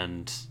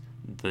 and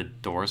the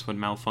doors would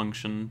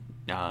malfunction.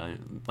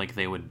 Like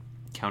they would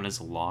count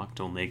as locked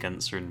only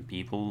against certain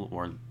people,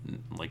 or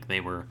like they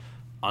were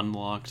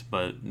unlocked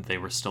but they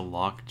were still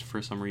locked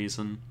for some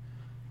reason.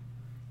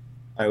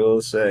 I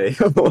will say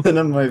one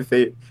of my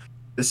favorite.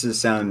 This is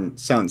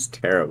sounds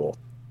terrible,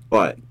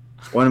 but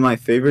one of my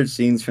favorite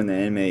scenes from the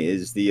anime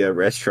is the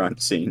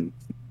restaurant scene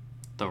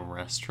The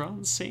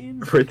restaurant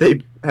scene? where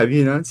they have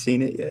you not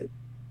seen it yet?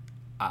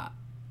 Uh,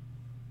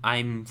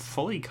 I'm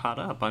fully caught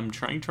up. I'm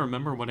trying to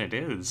remember what it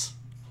is.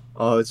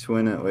 Oh, it's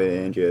when wait,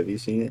 Andrew, have you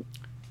seen it?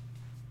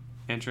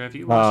 Andrew, have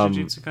you watched um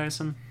Jujutsu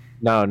Kaisen?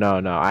 no,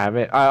 I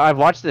haven't. I've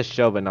watched the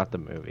show but not the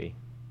movie.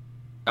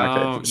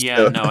 Okay, Oh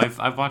yeah, so no,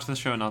 I've watched the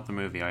show, not the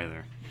movie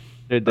either.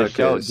 Dude, the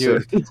show, okay, so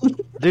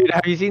dude,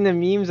 have you seen the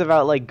memes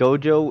about like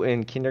Gojo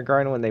in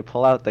kindergarten when they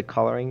pull out the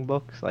coloring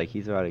books? Like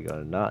he's about to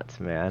go nuts,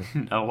 man.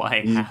 No,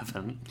 I he,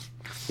 haven't.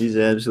 he's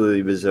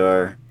absolutely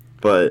bizarre.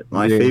 But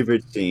my Dude.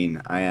 favorite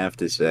scene, I have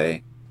to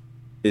say,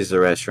 is the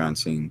restaurant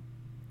scene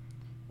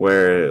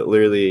where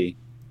literally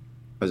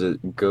was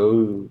it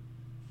Go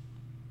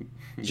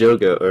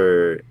Jogo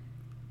or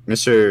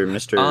Mr.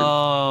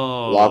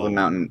 Lava Oh,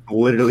 Mountain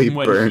literally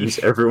when he burns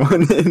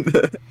everyone in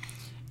the.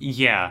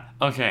 yeah,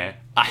 okay.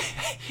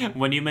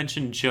 When you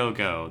mentioned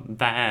Jogo,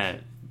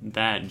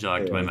 that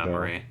jogged Oh my my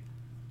God. memory.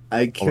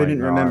 I Oh my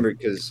couldn't God. remember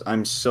because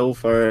I'm so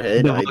far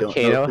ahead. The I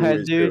don't know volcano who head,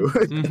 is who. dude.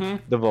 Mm-hmm.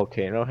 The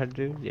volcano head,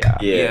 dude.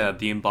 Yeah. Yeah, Yeah,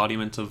 the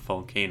embodiment of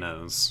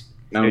volcanoes.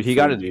 Dude, Mount he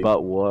got his Fuji.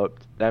 butt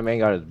whooped. That man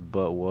got his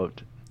butt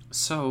whooped.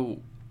 So,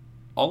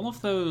 all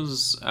of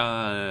those,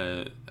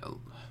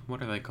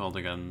 what are they called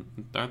again?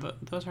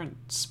 Those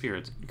aren't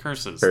spirits,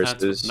 curses.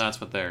 Curses.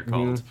 That's what they're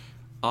Hmm. called.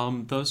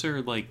 Those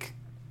are like,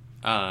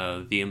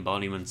 the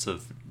embodiments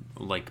of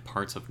like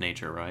parts of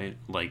nature, right?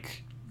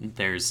 Like,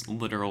 there's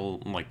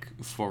literal like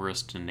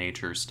forest and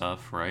nature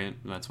stuff, right?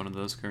 That's one of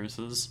those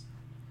curses.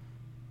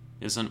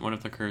 Isn't one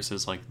of the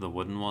curses like the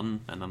wooden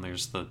one, and then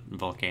there's the Oh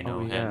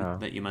volcano head yeah.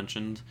 that you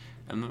mentioned,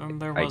 and then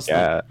there I was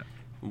the get.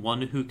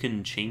 one who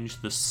can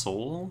change the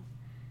soul.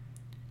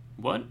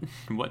 What?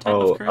 What type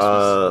of Oh, curse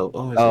was?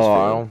 what was his Oh,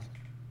 face?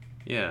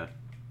 Yeah,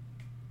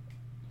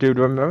 dude,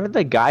 remember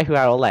the guy who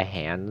had all the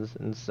hands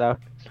and stuff?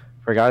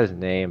 Forgot his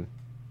name.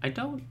 I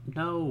don't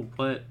know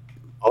what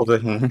All the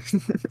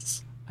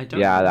hands. I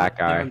don't know Yeah, that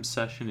what their guy.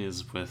 obsession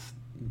is with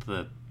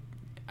the.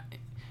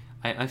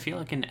 I feel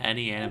like in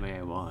any anime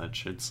I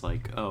watch, it's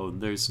like, oh,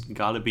 there's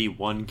gotta be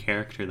one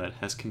character that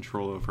has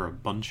control over a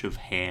bunch of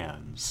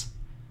hands.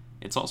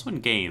 It's also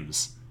in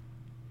games.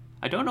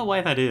 I don't know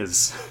why that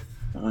is.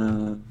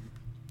 uh,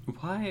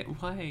 Why?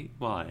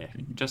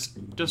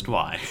 Just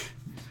why?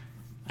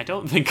 I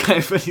don't think I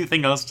have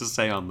anything else to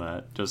say on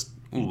that. Just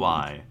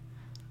why?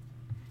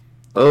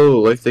 oh,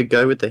 like the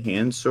guy with the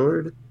hand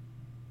sword.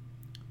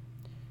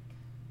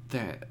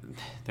 There,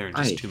 there are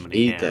just I too many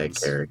hate that hands.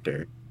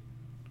 character.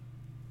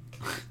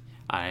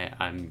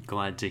 I'm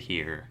glad to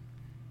hear.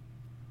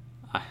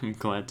 I'm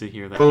glad to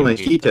hear that Oh, you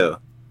hate that. Mojito.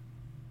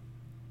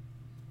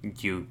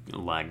 You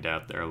lagged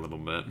out there a little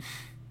bit.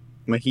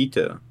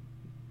 Mojito.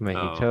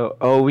 Oh. Mojito.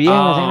 Oh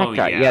yeah, Oh that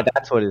guy. Yeah, yeah.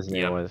 that's what his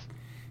name Yep. was.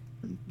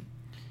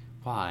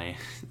 Why?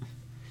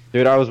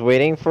 Dude, I was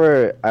waiting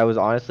for. I was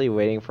honestly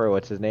waiting for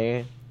what's his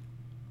name,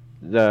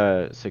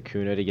 the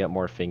Sukuna to get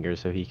more fingers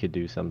so he could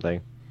do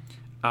something.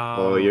 Oh,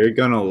 Oh, you're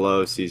gonna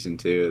love season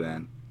 2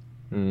 then.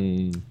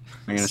 Mm.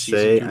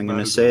 season two I'm about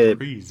gonna to go say it.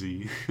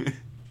 crazy.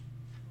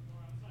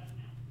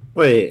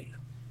 Wait,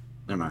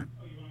 never mind.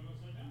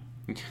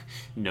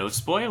 No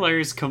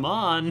spoilers. Come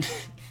on.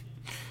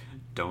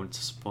 Don't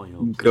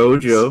spoil,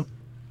 please. Gojo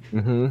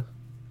Mhm.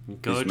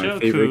 is my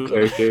favorite Gojoku.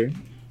 character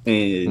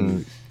in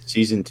Mm.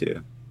 season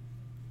 2.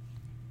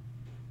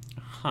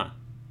 Huh.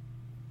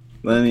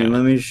 Let me Okay.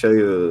 let me show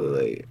you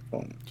like.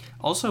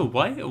 Also,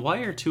 why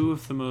are two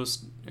of the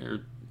most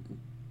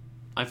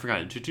I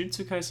forgot.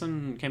 Jujutsu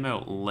Kaisen came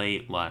out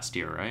late last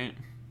year, right?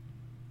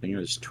 I think it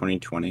was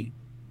 2020.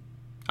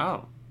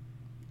 Oh,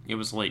 it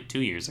was late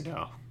 2 years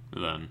ago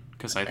then,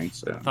 because I I think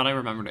so. thought I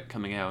remembered it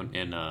coming out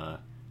in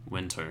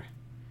winter.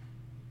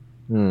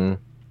 Mm.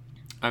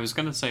 I was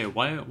gonna say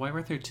why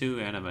were there two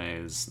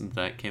animes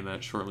that came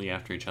out shortly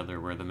after each other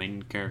where the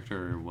main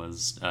character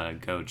was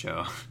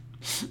Gojo,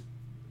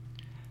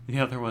 the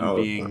other one Oh,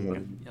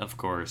 being, of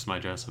course, My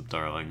Dress Up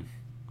Darling.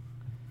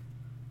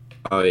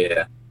 oh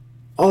yeah.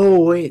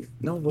 Oh wait,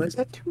 no, was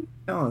that too?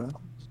 No.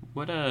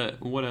 What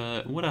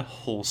a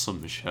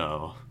wholesome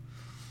show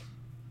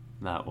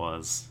that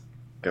was.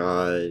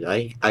 God,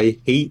 I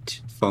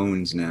hate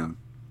phones now,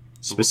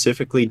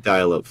 specifically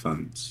dial-up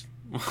phones.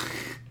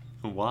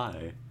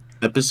 Why?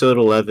 Episode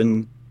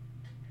 11,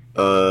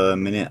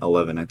 minute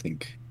 11, I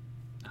think.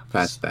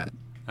 Past that.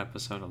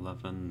 Episode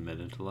 11,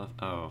 minute 11.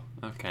 Oh,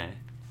 okay.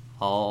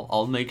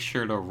 I'll make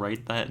sure to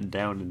write that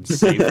down and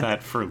save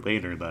that for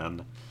later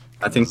then.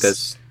 I think 'Cause,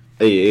 that's.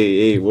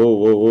 Hey,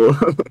 whoa.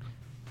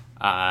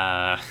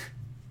 uh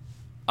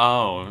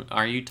oh,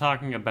 are you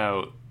talking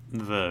about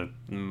the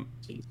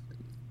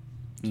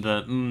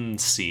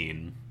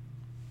scene?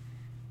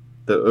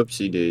 The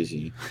oopsie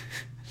daisy.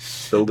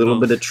 The little The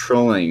bit of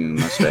trolling,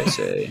 must I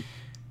say.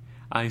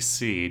 I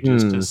see,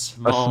 just a Hmm.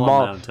 A small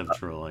small. amount of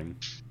trolling.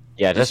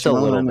 Yeah, A just a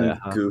small little amount bit, of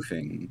huh?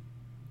 goofing.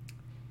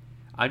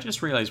 I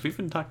just realized we've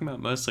been talking about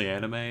mostly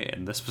anime,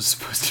 and this was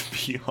supposed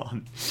to be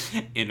on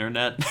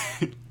internet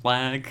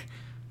lag.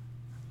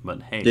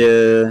 But hey,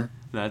 Yeah,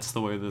 that's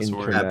the way this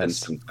Internet. happens works.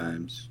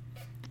 sometimes.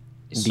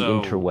 The So,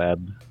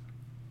 interweb.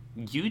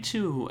 you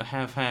two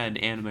have had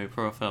anime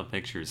profile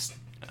pictures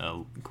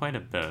quite a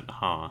bit,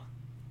 huh?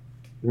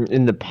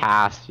 In the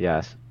past,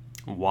 yes.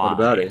 Why? What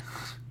about it?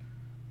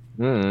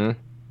 Mm.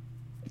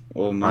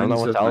 Well, I don't know mine's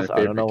what of my else.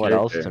 I don't know favorite what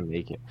else to character.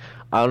 make it.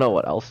 I don't know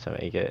what else to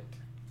make it.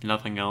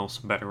 Nothing else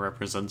better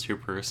represents your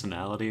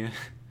personality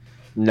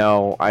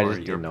No, I or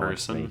just your didn't know what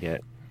to person. make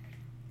it.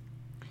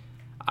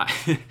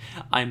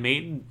 I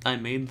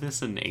made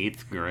this in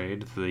 8th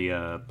grade,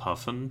 the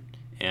puffin,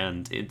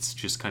 and it's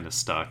just kind of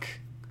stuck.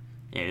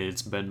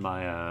 It's been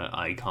my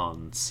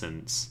icon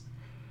since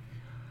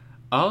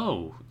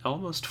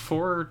almost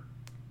 4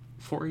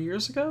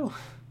 years ago.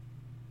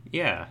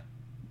 Yeah.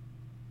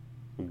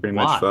 Pretty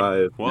much Why?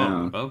 5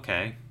 Whoa. now.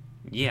 Okay.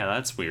 Yeah,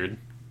 that's weird.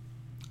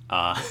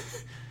 Uh,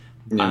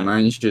 Yeah, I,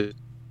 mine's just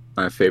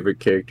my favorite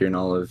character in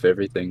all of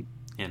everything.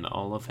 in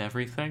all of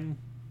everything,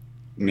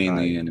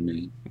 Mainly Right.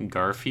 anime.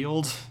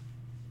 Garfield.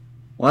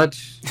 What?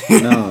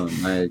 No,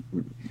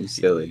 it's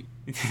silly.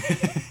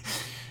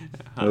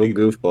 Little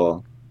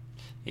goofball.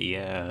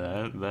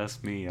 Yeah,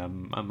 that's me.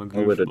 I'm a A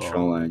little bit of goofball.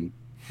 trolling.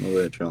 A little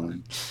bit of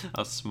trolling.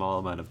 A small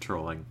amount of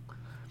trolling.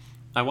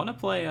 I want to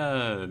play.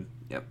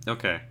 Yep.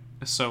 Okay.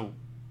 So,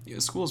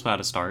 school's about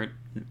to start.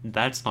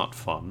 That's not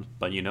fun,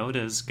 but you know it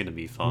is gonna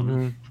be fun.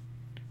 Mm-hmm.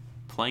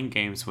 Playing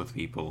games with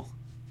people.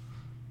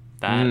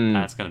 Mm.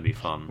 That's gonna be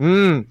fun.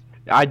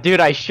 Dude,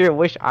 I sure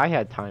wish I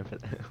had time for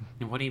that.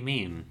 What do you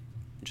mean?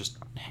 Just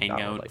hang No,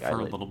 out like I for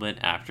a like. little bit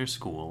after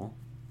school.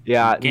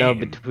 Yeah, no, game.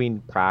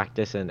 between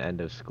practice and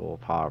end of school,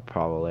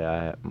 probably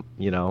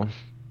you know,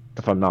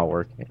 if I'm not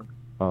working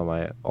on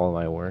my all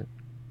my work.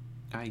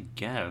 I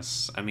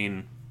guess. I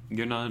mean,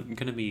 you're not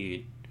gonna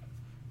be.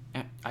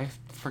 I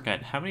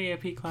forget how many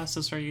AP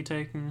classes are you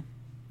taking?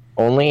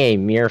 Only a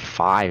mere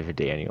 5,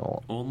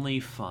 Daniel. Only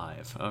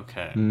 5.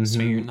 Okay,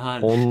 so Mm-hmm. you're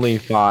not Only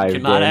you're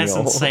 5, not as Daniel.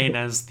 insane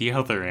as the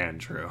other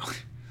Andrew.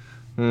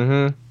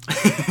 Mm-hmm.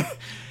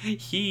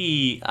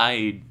 he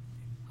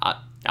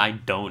I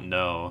don't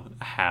know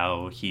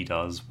how he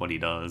does what he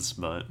does,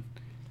 but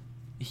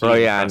he Bro,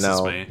 yeah, impresses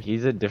no, me.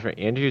 he's a different.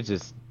 Andrew's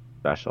just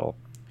special.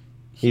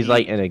 He's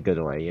like He in a good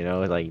way, you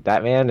know. Like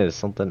that man is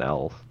something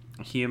else.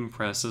 he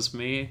impresses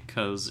me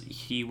because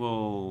he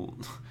will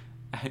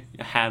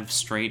have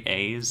straight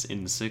A's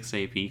in 6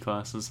 AP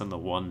classes and the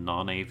one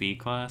non-AP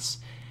class,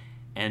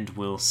 and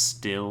will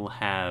still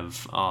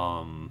have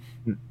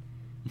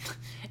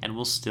and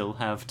will still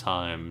have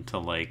time to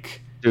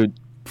like Dude,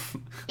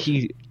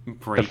 he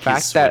the break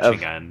his fact that switch of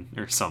again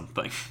or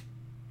something.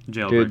 dude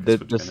Jailbreak his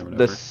switch again or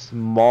the whatever.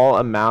 small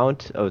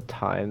amount of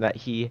time that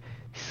he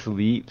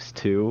sleeps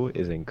too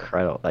is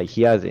incredible. Like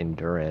he has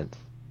endurance.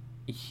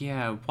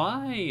 Yeah,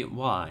 why?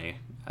 Why?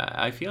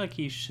 I feel like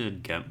he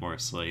should get more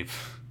sleep.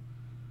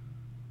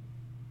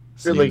 I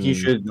feel like you Sleep.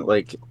 Mm, should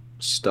like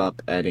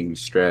stop adding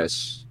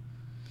stress.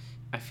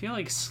 I feel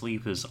like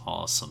sleep is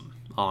awesome,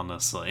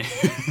 honestly.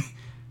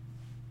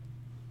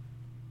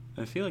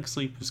 I feel like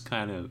sleep is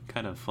kind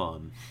of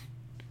fun.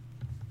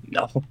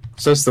 No.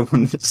 So it's the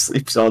one that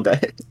sleeps all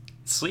day.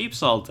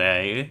 Sleeps all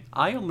day.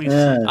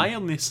 Yeah. I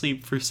only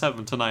sleep for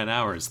 7 to 9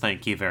 hours.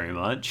 Thank you very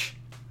much.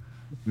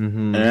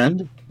 mm-hmm.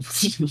 And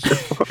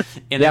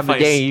And Yeah, but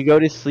dang, you go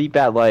to sleep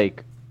at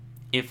like,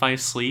 if I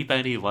sleep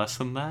any less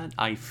than that,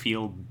 I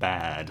feel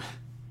bad.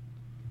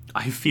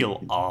 I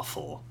feel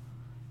awful.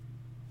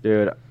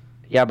 dude.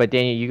 Yeah, but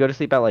Daniel, you go to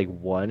sleep at like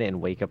 1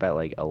 and wake up at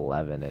like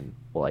 11 and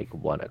like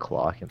 1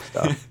 o'clock and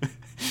stuff.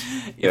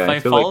 yeah, I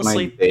feel like my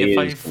day If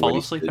I is fall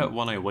asleep wasted. at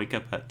 1, I wake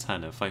up at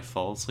 10. If I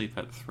fall asleep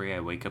at 3, I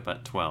wake up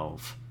at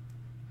 12.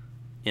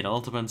 It all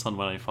depends on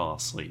when I fall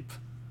asleep.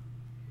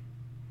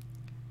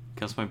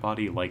 Because my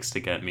body likes to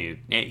get me.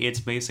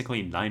 It's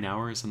basically 9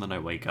 hours and then I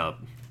wake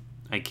up.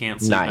 I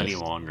can't sleep any Nice.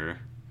 longer,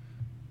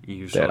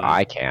 Dude, usually.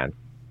 I can.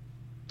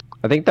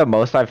 I think the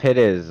most I've hit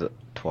is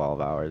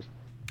 12 hours.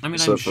 I I mean,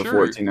 slept for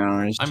 14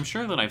 hours, I'm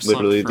sure that I've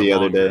slept literally for the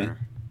other day. longer.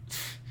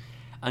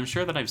 I'm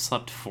sure that I've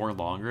slept for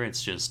longer.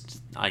 It's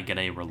just I get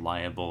a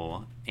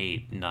reliable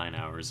 8, 9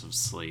 hours of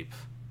sleep.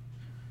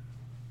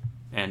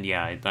 And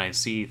yeah, I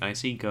see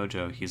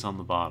Gojo. He's on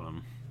the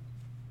bottom,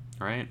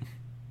 right?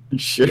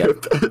 Sure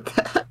Yep. about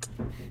that.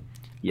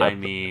 I Yep.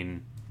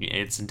 mean,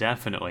 it's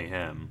definitely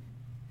him.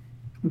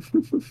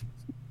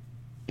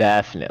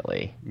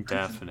 Definitely.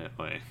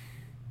 Definitely,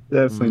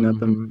 Definitely not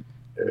the Hmm.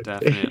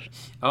 definitely.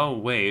 Oh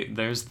wait,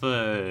 there's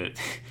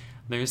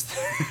there's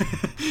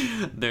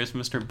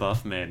Mr.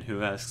 Buffman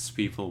who asks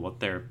people what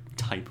their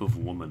type of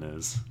woman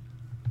is.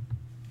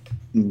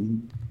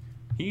 Mhm.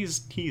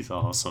 He's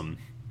awesome.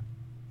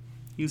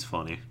 He's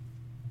funny.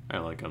 I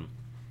like him.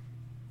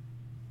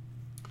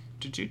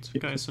 Jujutsu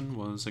Kaisen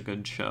was a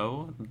good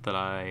show that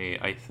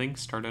I think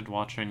started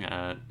watching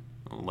at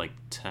like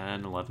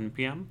 10, 11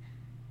 p.m.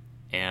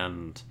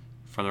 And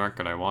for the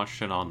record, I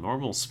watched it on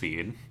normal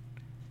speed.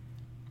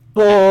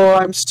 Oh,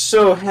 I'm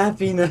so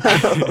happy now.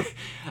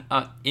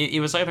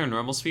 It was either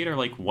normal speed or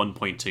like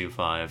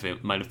 1.25.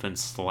 It might have been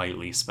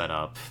slightly sped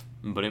up,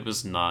 but it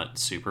was not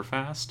super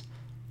fast.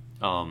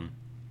 Um,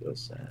 So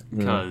sad.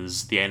 Mm.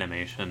 because the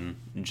animation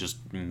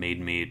just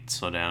made me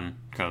slow down.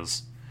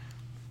 Because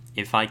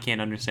if I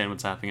can't understand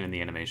what's happening in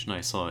the animation,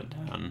 I slow it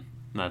down.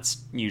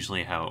 That's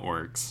usually how it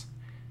works.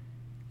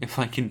 If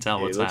I can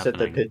tell He what's looks at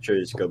the happening.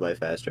 pictures go by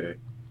faster.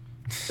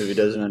 If he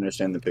doesn't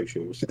understand the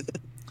pictures.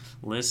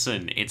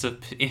 Listen, it's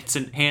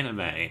an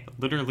anime,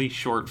 literally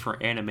short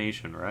for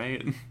animation,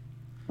 right?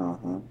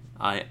 Uh-huh.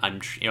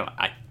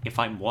 If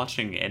I'm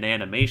watching an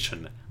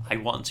animation, I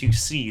want to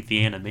see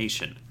the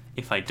animation.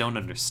 If I don't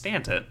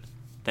understand it,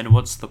 then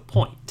what's the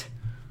point?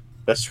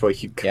 That's why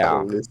you gotta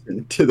Yeah.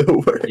 listen to the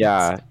words.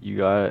 Yeah, you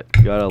gotta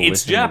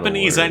It's listen to the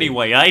Japanese words.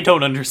 anyway. I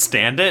don't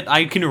understand it.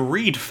 I can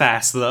read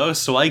fast though,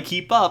 so I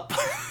keep up.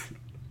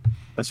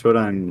 That's what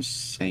I'm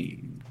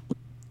saying.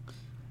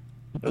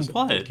 I was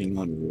What? working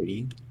on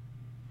reading.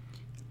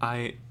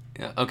 I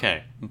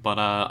okay, but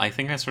I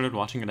think I started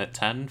watching it at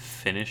 10,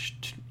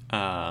 finished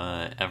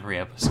every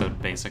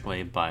episode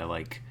basically by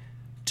like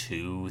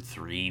 2,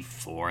 3,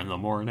 4 in the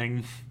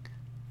morning.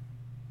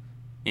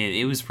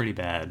 It was pretty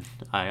bad.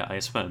 I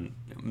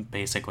spent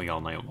basically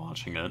all night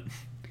watching it,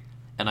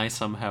 and I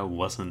somehow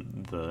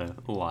wasn't the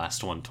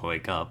last one to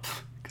wake up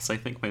because I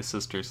think my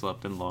sister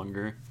slept in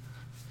longer.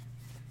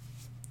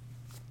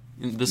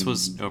 This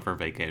was over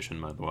vacation,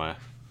 by the way.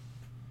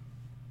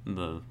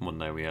 The one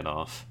day we had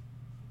off.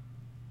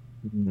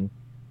 Mhm.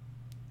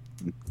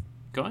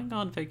 Going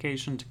on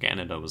vacation to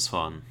Canada was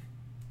fun.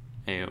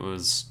 It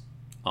was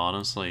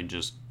honestly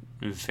just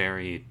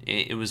very.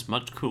 It was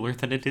much cooler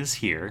than it is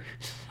here.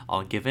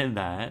 I'll give it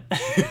that.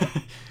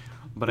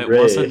 but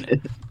Great.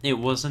 it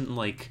wasn't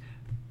like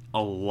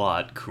a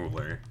lot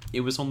cooler.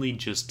 It was only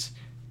just,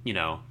 you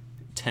know,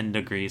 10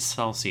 degrees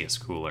Celsius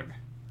cooler.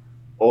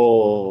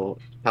 Oh,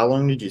 how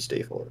long did you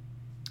stay for?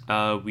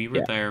 We were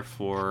Yeah. there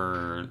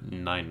for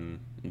 9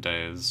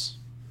 days.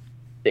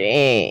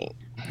 Dang,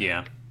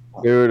 Yeah.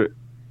 dude.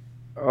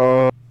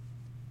 Oh,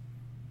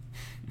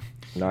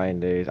 9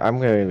 days. I'm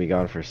gonna be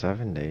gone for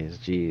 7 days.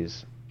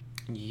 Jeez.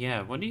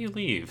 Yeah, when do you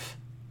leave?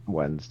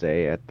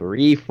 Wednesday at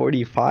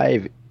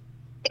 3:45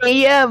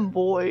 a.m.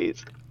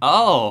 boys.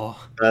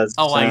 Oh! That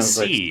Oh, I sounds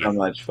like so see.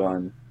 much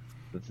fun.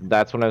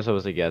 That's when I'm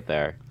supposed to get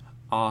there.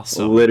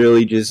 Awesome.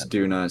 Literally just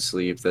do not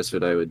sleep. That's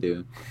what I would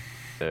do.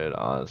 Dude,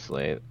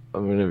 honestly,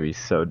 I'm gonna be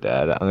so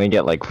dead. I'm gonna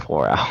get like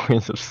 4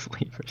 hours of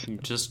sleep or something.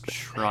 Just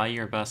try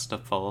your best to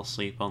fall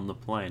asleep on the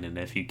plane, and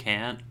if you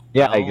can't,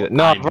 Yeah, well,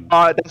 no,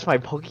 I'm. that's my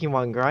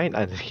Pokemon grind.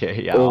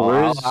 Okay, yeah,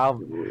 Oh,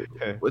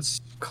 what's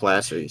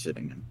class are you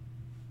sitting in?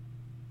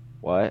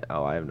 what?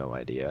 Oh, I have no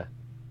idea.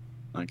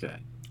 Okay.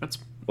 That's.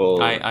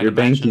 Well, I'd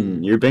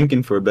imagine. you're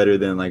banking for better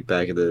than like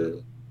back of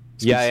the,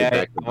 Yeah, say yeah,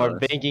 yeah. back of the We're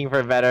bus. banking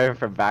for better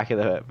for back of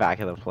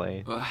the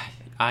plane.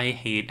 I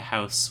hate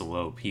how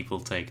slow people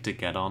take to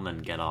get on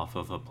and get off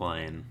of a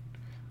plane.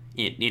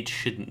 It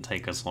shouldn't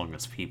take as long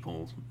as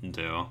people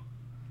do.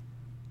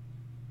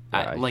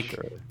 Yeah, Like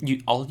sure.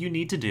 you, all you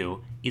need to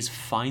do is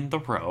find the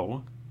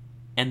row,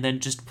 and then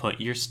just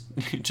put your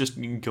just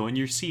go in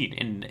your seat.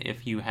 And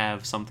if you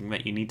have something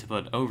that you need to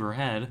put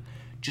overhead,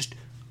 just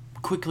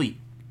quickly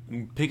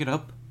pick it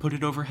up, put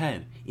it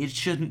overhead. It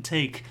shouldn't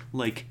take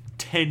like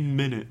 10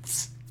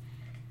 minutes.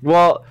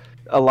 Well,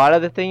 a lot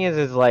of the thing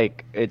is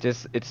like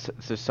it's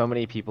there's so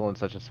many people in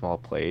such a small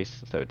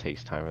place, so it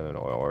takes time for them to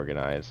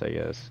organize. I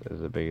guess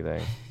is a big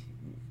thing.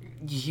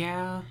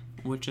 Yeah,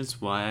 which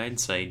is why I'd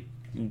say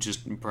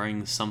just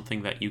bring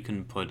something that you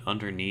can put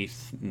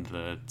underneath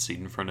the seat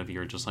in front of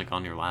you or just like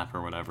on your lap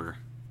or whatever.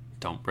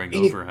 Don't bring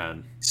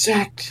overhead.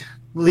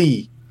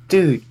 Exactly.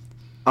 Dude,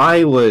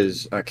 I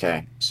was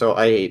okay. So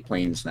I hate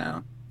planes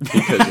now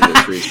because of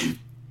this reason.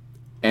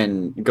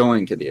 And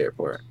going to the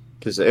airport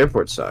because the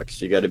airport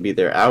sucks. You got to be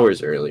there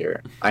hours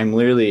earlier. I'm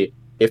literally,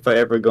 if I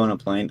ever go on a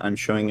plane, I'm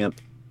showing up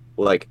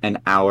like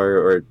an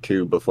hour or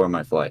two before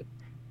my flight.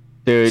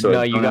 Dude, So I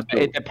no, you don't got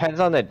have it to. depends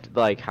on the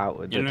like how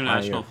the time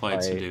of International your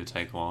flights flight. do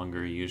take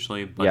longer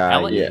usually, but Yeah,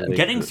 Yeah. usually.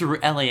 Getting through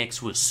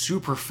LAX was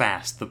super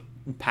fast the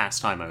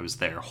past time I was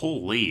there.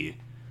 Holy.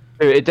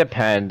 It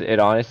depends. It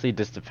honestly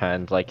just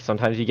depends. Like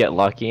sometimes you get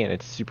lucky and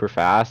it's super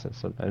fast, and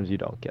sometimes you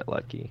don't get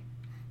lucky.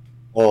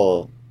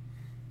 Oh,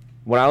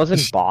 When I was in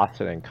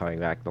Boston and coming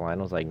back, the line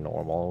was like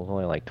normal. It was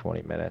only like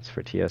 20 minutes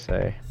for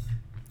TSA.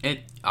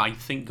 I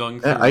think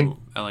going yeah, I through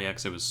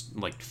LAX it was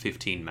like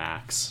 15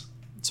 max.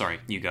 Sorry,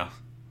 you go.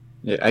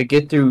 yeah, I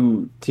get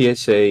through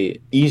TSA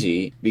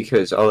easy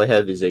because all I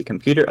have is a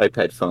computer,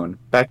 iPad, phone,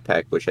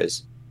 backpack, which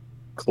has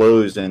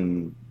clothes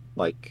and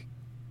like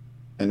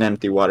an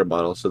empty water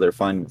bottle, so they're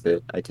fine with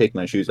it. I take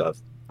my shoes off.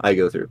 I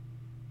go through.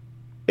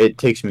 It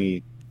takes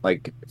me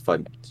like 5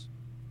 minutes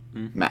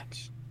Mm.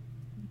 max,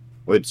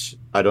 which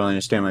I don't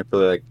understand. My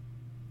people are like,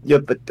 yeah,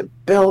 but the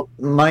belt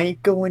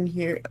might go in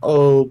here.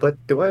 Oh, but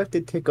do I have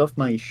to take off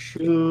my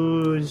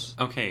shoes?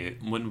 Okay,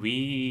 when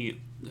we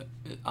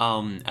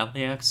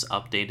LAX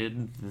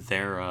updated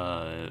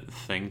their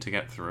thing to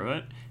get through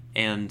it,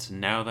 and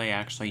now they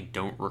actually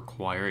don't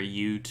require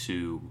you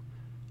to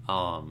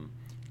um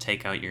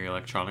take out your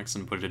electronics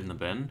and put it in the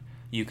bin.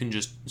 You can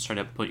just straight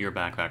up put your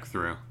backpack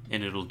through,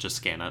 and it'll just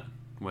scan it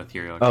with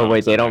your Oh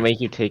wait, electronics they in don't there.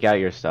 make you take out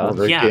your Oh, stuff?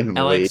 they're Yeah, getting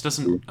LAX late.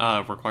 doesn't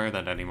require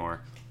that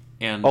anymore.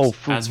 And Oh,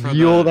 for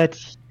real?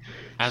 That's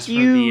as for the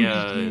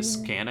huge, dude.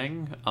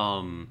 scanning,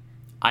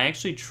 I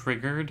actually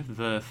triggered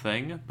the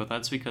thing, but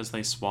that's because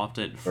they swapped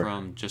it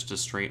from just a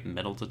straight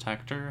metal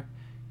detector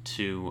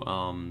to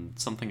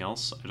something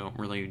else. I don't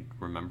really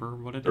remember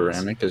what it is.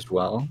 Ceramic as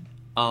well.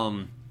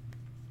 Um,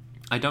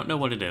 I don't know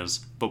what it is,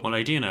 but what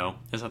I do know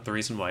is that the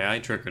reason why I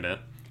triggered it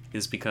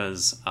is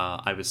because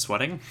I was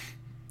sweating,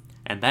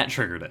 and that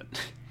triggered it.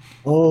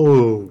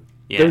 Oh,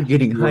 they're Yeah,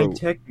 getting high Bro,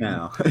 tech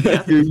now.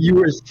 yeah. you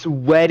were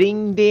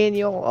sweating,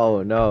 Daniel?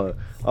 Oh no.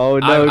 Oh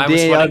no, I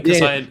was Daniel, sweating because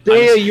Daniel, I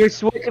Daniel, was. your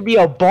sweat could be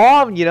a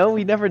bomb, you know?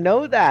 We never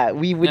know that.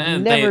 We would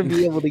never They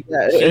be able to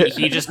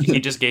he get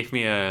just gave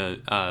me a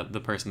the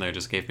person there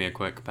just gave me a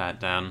quick pat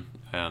down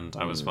and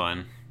I was Mm.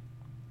 fine.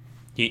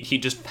 He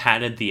just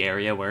patted the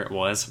area where it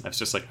was. I was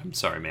just like, I'm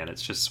sorry, man,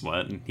 it's just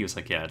sweat. And he was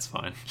like, yeah, it's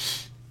fine.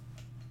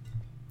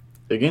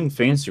 They're getting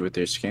fancy with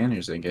their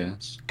scanners, I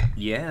guess.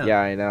 Yeah. Yeah,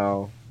 I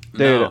know. Dude,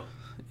 No,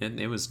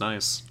 it was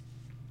nice.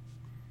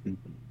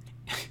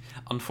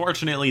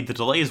 Unfortunately, the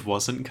delays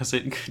wasn't because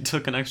it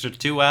took an extra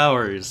 2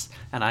 hours,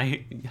 and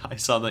I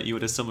saw that you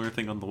had a similar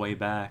thing on the way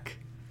back.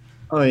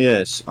 Oh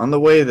yes, on the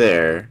way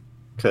there,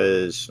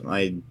 because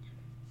my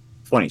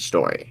funny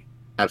story,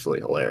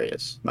 absolutely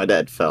hilarious. My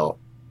dad fell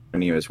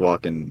when he was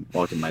walking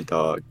my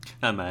dog,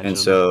 and Imagine.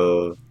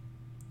 so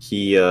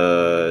he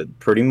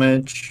pretty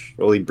much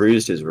he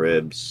bruised his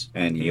ribs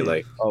and he Ew.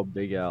 like oh,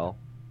 Big L.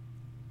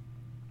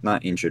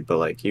 not injured but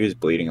like he was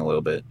bleeding a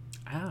little bit.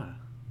 Ah.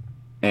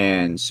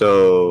 And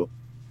so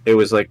it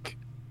was like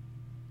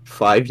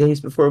 5 days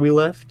before we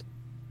left.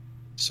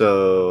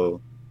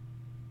 So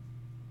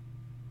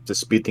to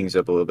speed things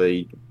up a little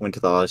bit, went to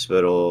the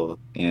hospital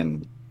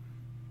and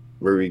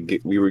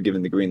we were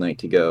given the green light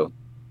to go,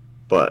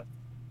 but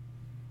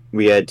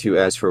we had to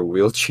ask for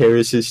wheelchair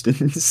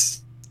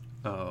assistance.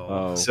 Oh.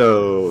 Oh,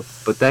 So,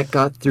 but that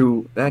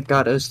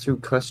got us through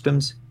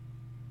customs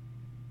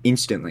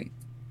instantly.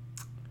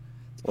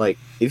 Like,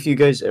 if you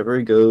guys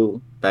ever go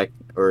back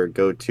or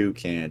go to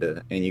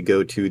Canada and you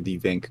go to the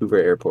Vancouver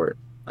airport,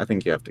 I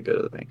think you have to go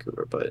to the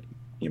Vancouver, but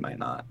you might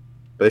not.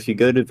 But if you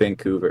go to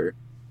Vancouver,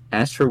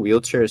 ask for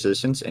wheelchair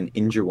assistance and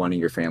injure one of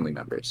your family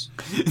members.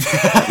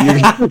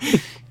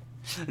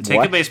 Take a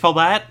what? baseball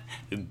bat,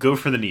 go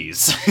for the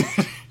knees.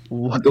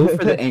 What? Go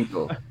for the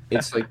ankle.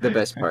 It's like the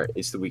best part.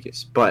 It's the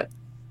weakest. But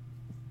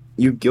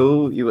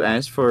you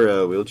ask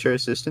for wheelchair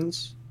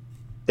assistance.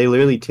 They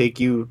literally take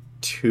you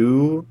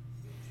to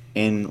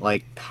and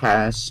like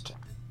past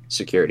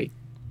security.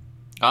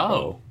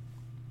 Oh,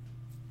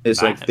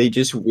 It's like that they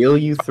just wheel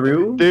you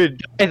through.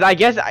 Dude, and I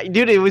guess,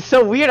 dude, it was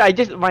so weird.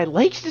 My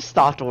legs just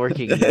stopped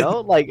working, you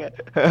know? Like,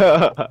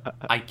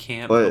 I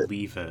can't But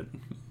believe it.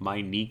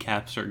 My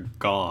kneecaps are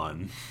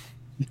gone.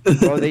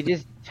 bro, they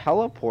just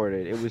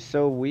teleported. It was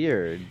so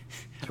weird.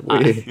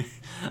 I,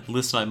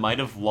 listen, I might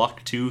have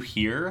walked to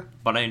here,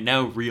 but I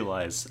now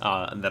realize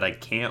that I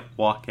can't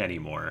walk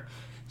anymore.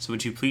 So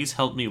would you please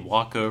help me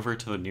walk over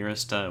to the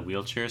nearest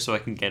wheelchair so I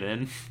can get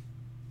in?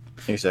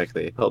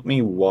 exactly. Help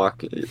me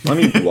walk. Let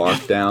me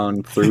walk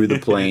down through the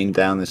plane,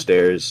 down the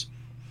stairs,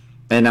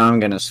 and now I'm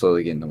gonna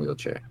slowly get in the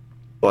wheelchair.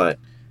 But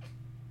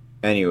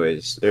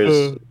anyways,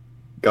 there's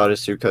got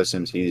us through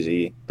customs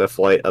easy. The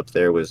flight up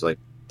there was like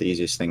the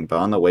easiest thing, but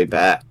on the way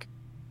back,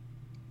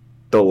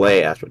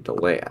 delay after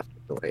delay after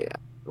delay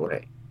after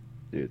delay.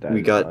 Dude, that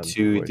We is got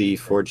to the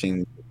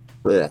unfortunate.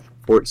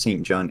 Fort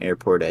St. John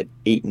Airport at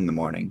 8 in the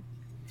morning.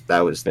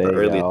 That was the Big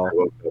earliest I L.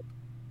 woke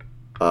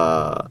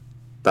up.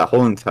 That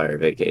whole entire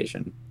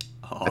vacation.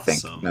 I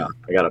think Awesome. no,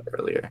 I got up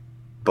earlier,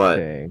 but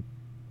Dang.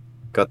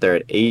 got there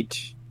at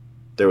 8.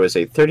 There was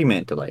a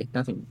 30-minute delay.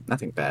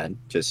 Nothing bad.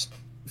 Just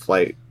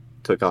flight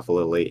took off a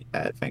little late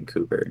at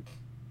Vancouver,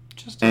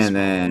 Just a and small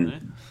then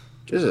one,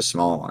 just a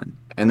small one.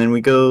 And then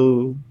we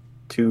go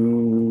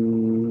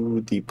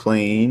to the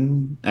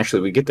plane.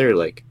 Actually, we get there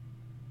like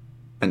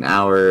an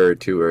hour or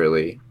two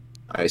early.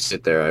 I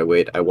sit there, I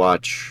wait, I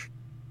watch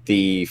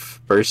the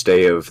first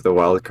day of the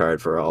wild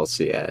card for all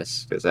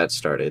CS because that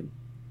started.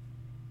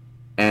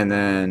 And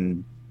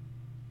then,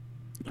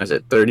 was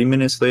it 30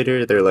 minutes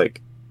later? They're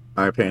like,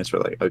 our parents were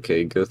like,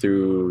 okay, go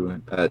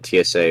through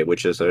TSA,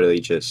 which is literally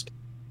just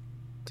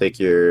take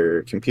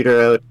your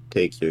computer out,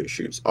 take your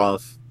shoes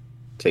off,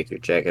 take your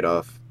jacket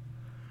off,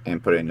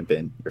 and put it in a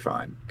bin. You're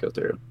fine. Go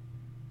through.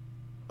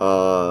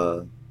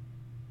 Uh,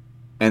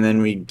 and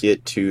then we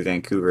get to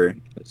Vancouver.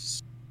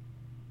 Is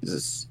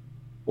this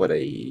what,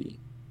 a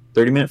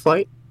 30-minute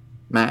flight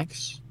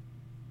max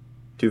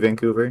to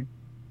Vancouver?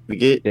 We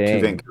get to Dang.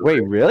 Wait,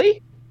 Vancouver.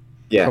 really?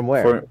 Yeah, From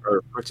where?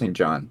 Fort St.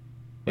 John.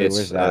 Wait,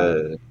 where's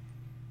that?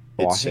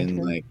 It's in Washington?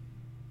 like,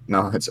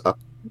 no, it's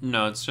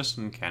No, it's just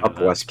in up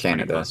Canada. west It's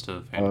pretty Canada. close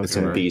to It's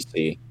in Okay. Vancouver.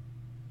 BC.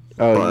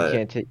 Oh, you But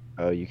can't take.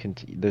 Oh, you can.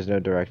 There's no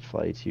direct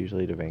flights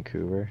usually to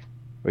Vancouver,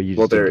 or you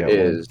well, just didn't there get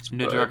one. is,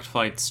 No but direct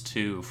flights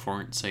to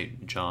Fort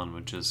St. John,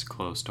 which is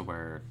close to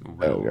where Oh,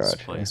 Will's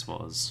gotcha. place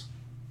was.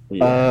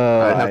 yeah,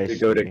 Oh, I'd have I to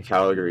go to see.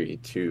 Calgary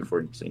to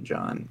Fort St.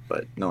 John,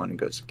 but no one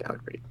goes to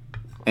Calgary.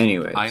 I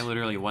Anyways,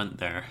 literally went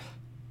there.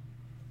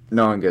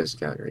 no one goes to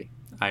Calgary.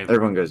 I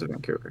Everyone goes to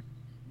Vancouver.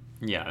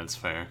 Yeah, it's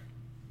fair.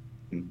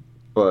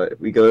 But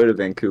we go to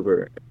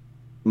Vancouver.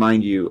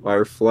 Mind you,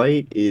 our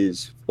flight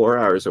is 4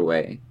 hours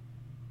away.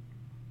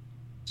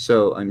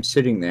 So I'm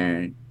sitting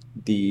there.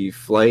 The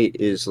flight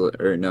is,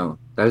 or no,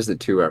 that is the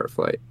 2 hour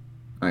flight.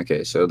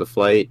 Okay, so the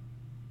flight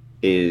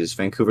is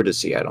Vancouver to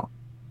Seattle.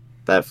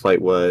 That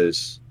flight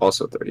was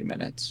also 30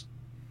 minutes,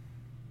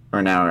 or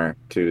an hour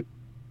to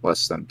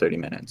less than 30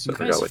 minutes. You I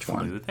guys forgot which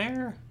one. flew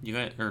there? You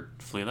guys or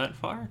flew that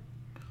far?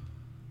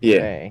 Yeah,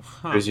 Dang.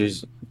 Huh. there's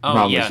just Oh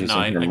mom was yeah,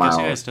 no, using her I guess you mile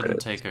guys didn't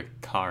credits. take a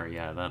car.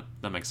 Yeah,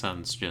 that makes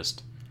sense.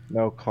 Just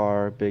No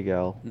car, Big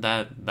L.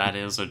 that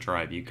is a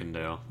drive you can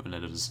do, and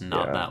it is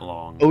not Yeah. that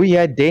long. Oh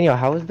yeah, Daniel,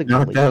 how was the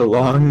Not that glacier when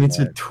long. you It's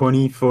a went?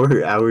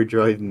 24-hour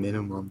drive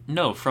minimum.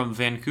 No, from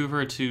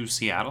Vancouver to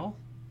Seattle?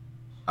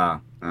 I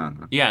don't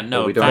know. Yeah, Well,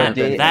 no, we don't Wait, have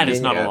anything that in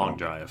is not a long Seattle.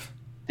 drive.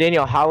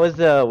 Daniel, how was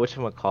the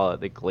whatchamacallit,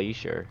 the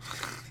glacier?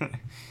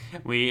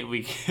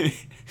 we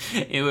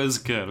it was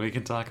good. We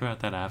can talk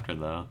about that after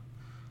though.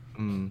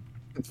 Hmm.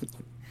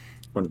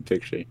 From the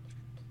picture.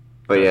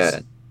 But yeah,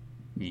 'Cause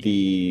y-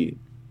 the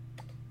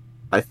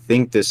I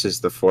think this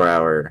is the 4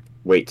 hour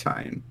wait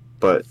time.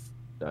 But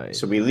Nice.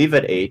 so we leave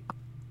at 8,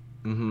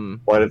 Mm-hmm.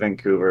 fly to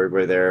Vancouver.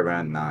 We're there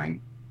around 9.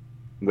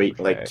 Wait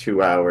like Okay.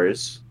 2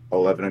 hours.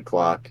 11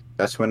 o'clock.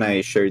 That's when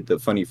I shared the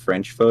funny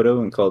French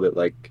photo and called it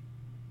like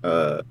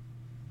uh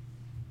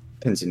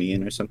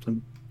Tanzanian or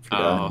something.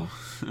 Forgot.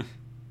 oh,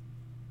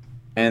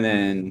 And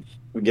then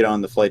we get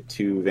on the flight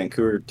to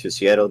Vancouver to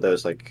Seattle. That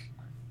was like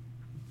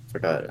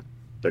forgot,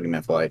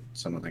 30-minute flight,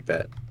 something like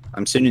that.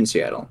 I'm sitting in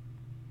Seattle.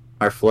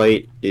 Our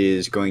flight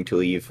is going to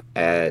leave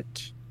at,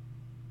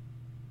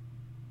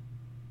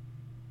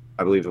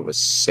 I believe it was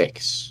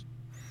 6.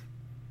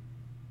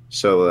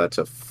 So that's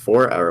a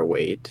 4-hour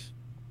wait.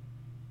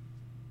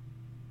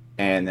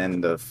 And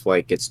then the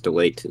flight gets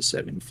delayed to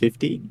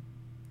 7:50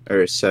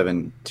 or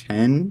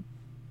 7:10,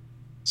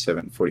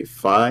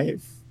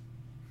 7:45,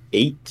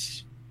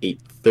 8,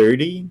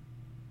 8:30,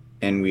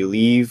 and we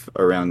leave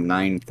around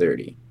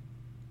 9:30.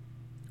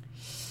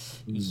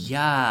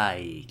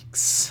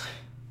 Yikes.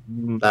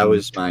 That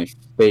was my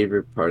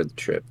favorite part of the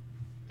trip.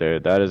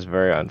 Dude, that is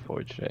very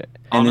unfortunate.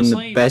 And then the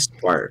Honestly, best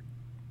part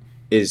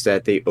is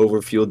that they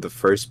overfueled the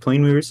first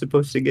plane we were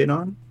supposed to get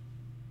on.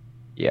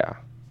 Yeah.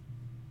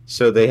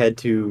 So they had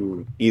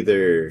to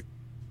either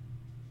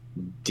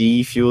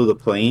defuel the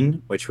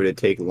plane, which would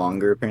take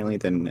longer apparently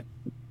than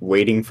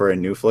waiting for a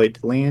new flight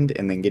to land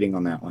and then getting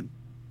on that one.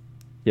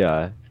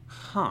 Yeah.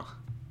 huh.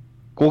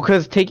 Well,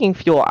 because taking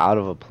fuel out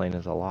of a plane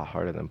is a lot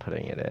harder than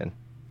putting it in.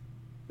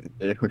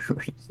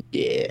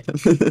 Yeah.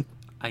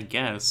 I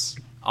guess.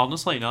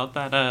 Honestly, not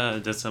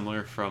that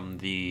dissimilar from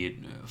the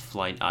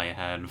flight I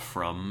had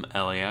from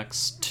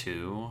LAX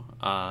to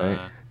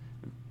Right?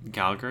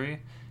 Calgary,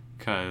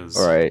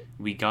 All because right.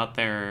 we got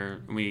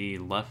there, we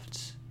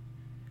left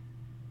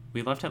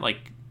at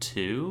like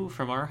 2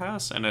 from our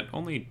house, and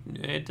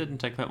it didn't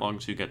take that long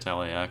to get to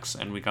LAX,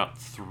 and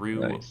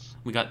Nice.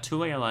 we got to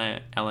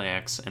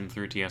LAX and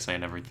through TSA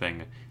and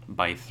everything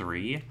by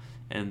 3,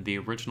 and the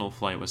original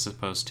flight was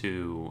supposed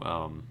to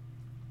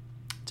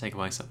take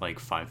place at like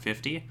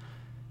 5:50,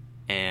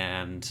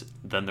 and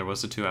then there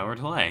was a 2-hour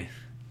delay.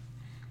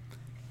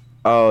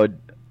 Oh,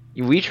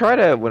 we try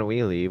to when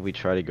we leave, we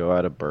try to go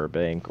out of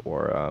Burbank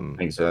I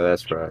think so.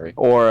 That's right.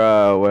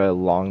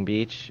 Long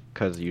Beach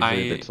because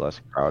usually I it's less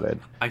crowded.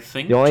 I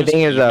The think only just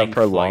thing is evening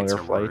for flights longer are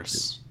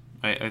flights. worse.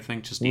 I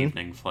think just Hmm?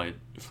 evening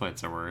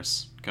flights are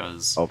worse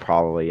because, Oh,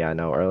 probably, yeah.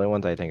 No, early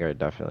ones I think are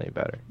definitely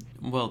better.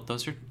 well,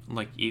 those are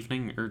like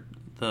evening, or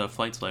the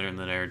flights later in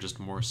the day are just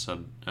more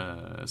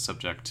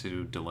subject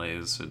to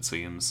delays, it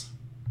seems.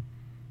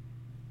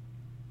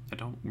 I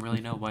don't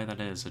really know why that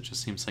is. It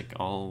just seems like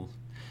all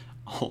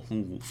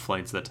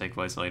flights that take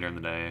place later in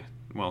the day.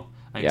 Well,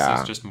 I guess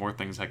there's Yeah, just more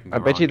things that can I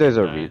go bet you wrong during there's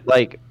the a day.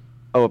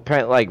 oh,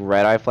 apparently like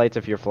red eye flights.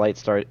 If your flight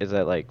start is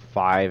at like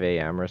 5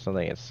 a.m. or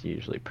something, it's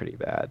usually pretty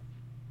bad.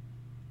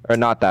 Or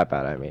not that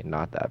bad. I mean,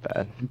 not that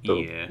bad. The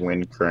Yeah.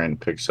 wind current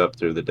picks up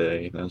through the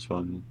day. That's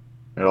fun.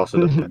 It also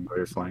depends where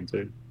you're flying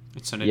through.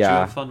 So did you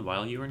have Yeah. fun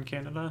while you were in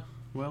Canada?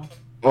 Well,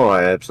 Oh,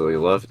 I absolutely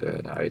loved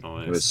it. I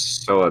was always.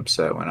 so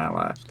upset when I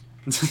left.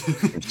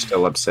 I'm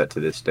still upset to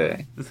this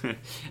day.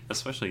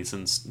 Especially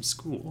since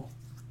school.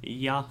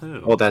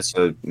 Yahoo. Well, that's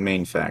the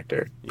main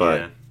factor.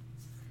 But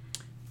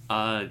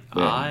Yeah.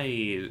 yeah,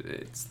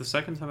 It's the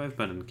second time I've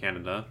been in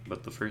Canada,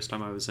 but the first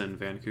time I was in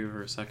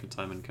Vancouver, second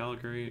time in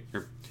Calgary,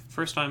 or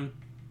first time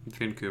in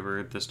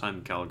Vancouver, this time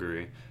in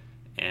Calgary,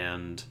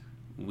 and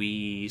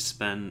we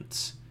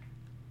spent,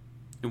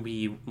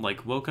 we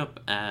like woke up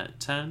at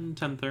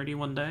 10:30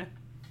 one day,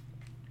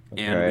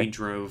 and we Okay.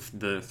 drove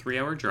the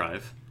 3-hour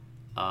drive,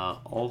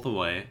 all the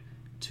way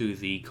to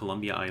the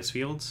Columbia ice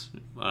fields,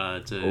 Oh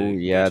to go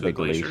yeah, to a the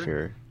glacier.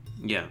 glacier.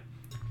 Yeah,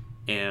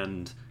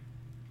 and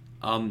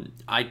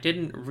I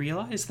didn't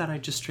realize that I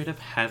just straight up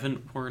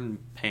haven't worn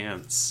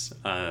pants,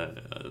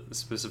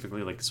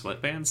 specifically like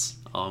sweatpants.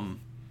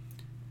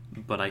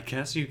 But I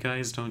guess you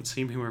guys don't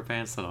see me wear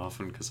pants that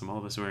often because I'm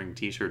always wearing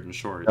t-shirt and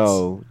shorts.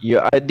 No,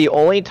 the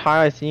only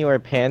time I've seen you wear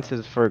pants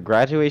is for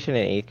graduation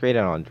in 8th grade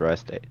and on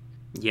dress day.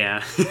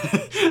 Yeah,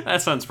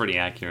 that sounds pretty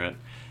accurate.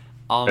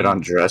 but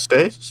on dress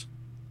days,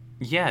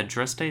 Yeah,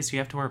 dress days you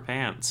have to wear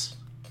pants.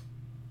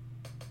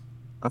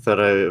 I thought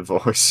I've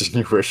always seen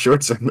you wear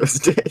shorts on those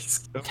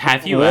days.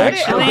 Have you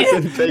What? I actually?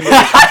 wasn't paying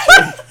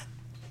attention.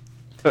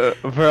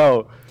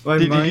 Bro, My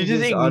did you mind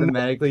just just ignore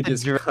automatically the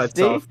just dress cuts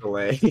day? off the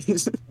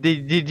legs.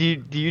 Did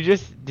you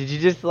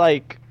just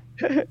like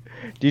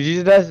did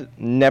you just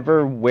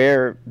never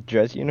wear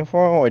dress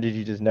uniform or did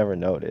you just never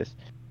notice?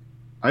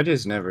 I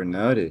just never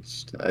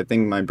noticed. I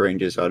think my brain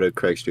just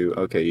autocorrects to,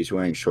 okay, he's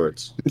wearing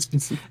shorts.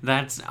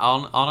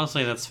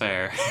 Honestly, that's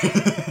fair.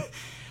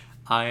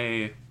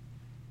 I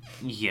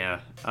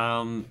Yeah.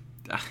 I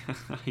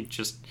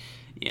just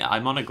yeah,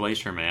 I'm on a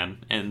glacier,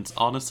 man, and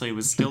honestly, it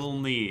was still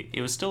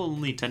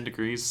only 10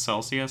 degrees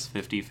Celsius,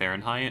 50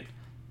 Fahrenheit,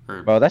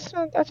 or Bro, that's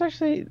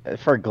actually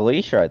for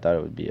Glacier I thought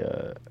it would be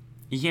a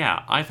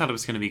yeah, I thought it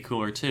was going to be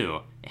cooler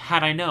too.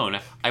 Had I known,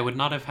 I would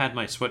not have had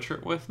my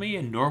sweatshirt with me,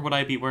 and nor would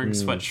I be wearing Hmm.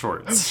 sweat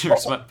shorts or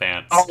Oh,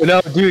 oh sweatpants.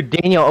 no, dude,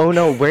 Daniel, oh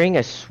no, wearing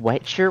a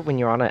sweatshirt when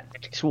you're on an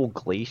actual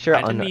glacier,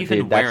 I didn't even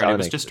dude, wear that's it. It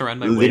was just around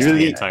my unacceptable. waist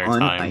the Literally Yeah, entire on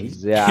time.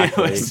 ice. It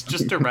exactly. was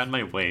just around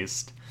my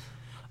waist.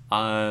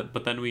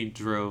 But then we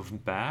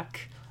drove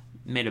back,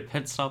 made a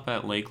pit stop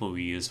at Lake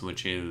Louise,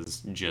 which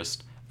is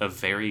just a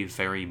very,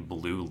 very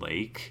blue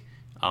lake.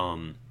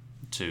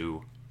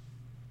 To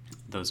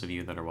those of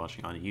you that are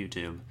watching on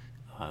YouTube,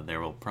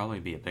 there will probably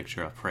be a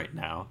picture up right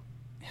now,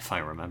 if I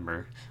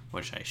remember,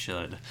 which I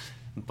should.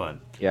 But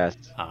Yes.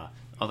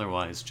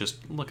 otherwise,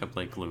 just look up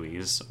Lake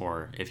Louise,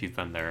 or if you've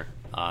been there,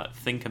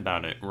 think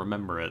about it,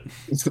 remember it.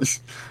 Think Use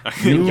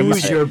about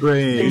it. your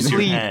brain. Use your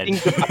Simply head.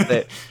 think about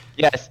it.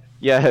 Yes.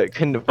 Yeah.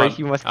 First, But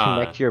you must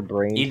connect your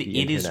brain to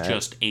the it is internet.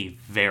 just a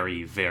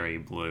very, very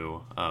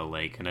blue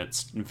lake, and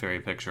it's very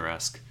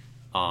picturesque.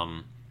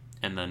 And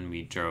then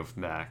we drove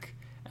back,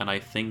 and I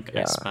think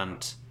Yeah.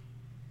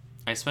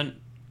 I spent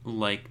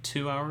like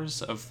 2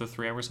 hours of the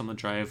 3 hours on the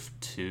drive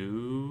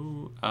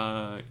to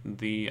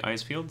the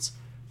ice fields,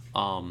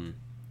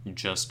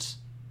 just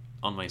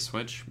on my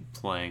Switch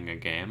playing a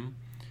game.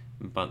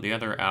 But the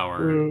other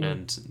hour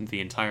and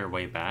the entire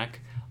way back,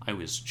 I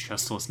was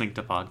just listening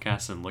to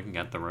podcasts and looking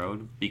at the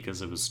road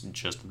because it was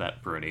just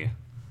that pretty.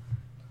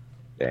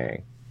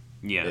 Dang.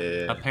 Yeah,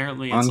 Yeah.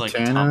 apparently it's like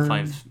top Montana.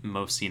 5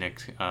 most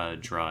scenic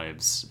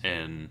drives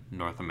in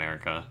North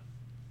America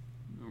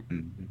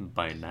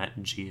by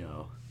Nat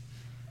Geo.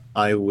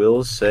 I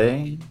will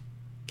say,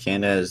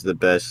 Canada is the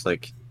best.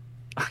 Like,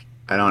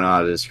 I don't know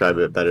how to describe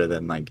it better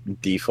than like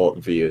default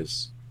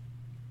views.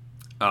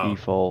 Oh,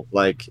 Default.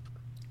 Like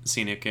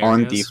scenic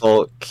on areas?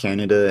 default,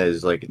 Canada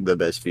is like the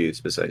best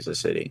views besides the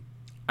city.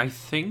 I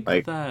think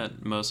Like,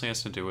 that mostly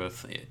has to do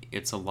with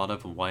it's a lot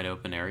of wide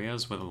open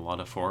areas with a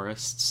lot of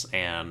forests,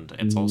 and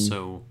it's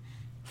also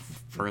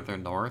further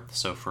north.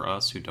 So for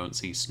us who don't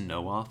see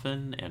snow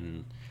often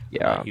and are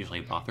Yeah. not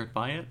usually bothered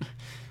by it,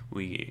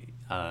 we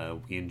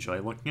enjoy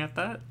looking at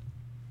that.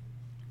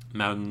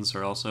 Mountains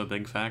are also a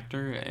big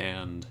factor,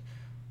 and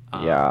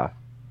Yeah.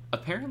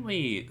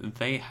 apparently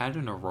they had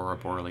an aurora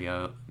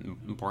borealis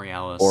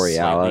slightly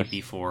Borealis.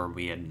 before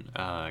we had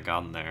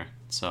gotten there.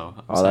 So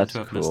I'm Oh, sad that's to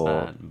have missed cool.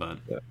 that, but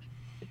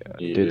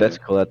Dude, that's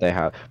cool that they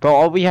have. But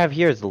all we have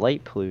here is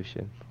light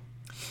pollution.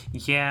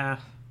 yeah,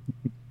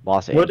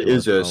 Los what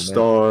Angeles is a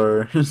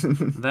moment. star?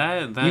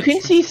 that You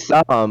can see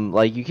some,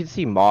 like you can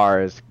see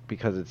Mars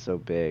because it's so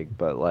big,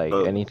 but like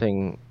Oh,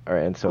 anything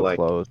and so like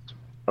close.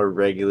 a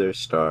regular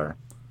star.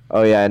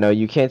 Oh yeah, no,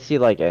 you can't see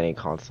like any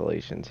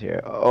constellations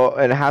here. Oh,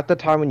 and half the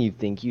time when you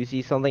think you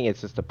see something,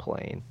 it's just a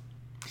plane.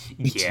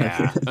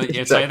 yeah, it's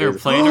Exactly. either a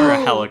plane or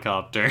a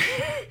helicopter.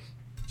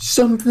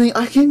 Something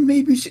I can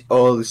maybe see.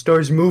 Oh, the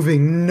star's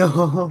moving.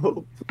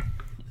 No.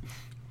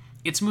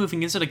 It's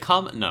moving. Is it a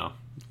comet? No,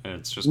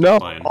 it's just a No,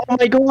 plane. oh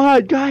my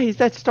God, guys,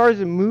 that star's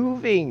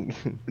moving.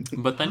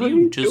 But then How do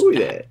you you just, do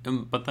that?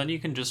 but then you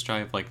can just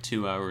drive like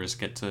 2 hours,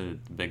 get to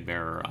Big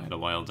Bear or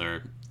Idlewild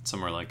or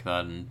somewhere like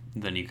that, and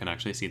then you can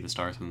actually see the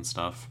stars and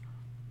stuff.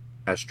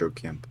 Astro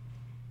Camp.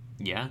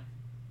 Yeah.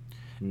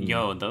 Hmm.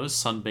 Yo, those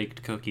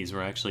sun-baked cookies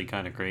were actually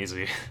kind of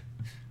crazy.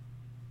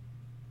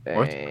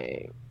 What?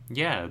 Dang.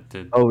 Yeah,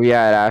 Oh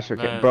yeah, at Astro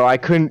the Bro, I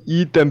couldn't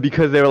eat them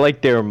because they were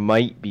like there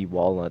might be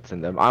walnuts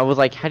in them. I was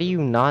like, how do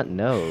you not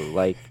know?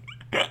 Like,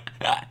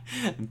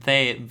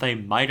 they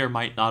might or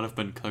might not have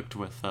been cooked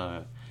with.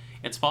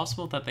 It's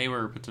possible that they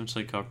were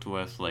potentially cooked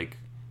with like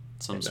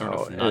some sort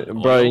of nut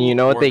bro, and you oil,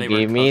 know what or they they were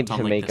gave me cooked on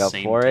to like make the up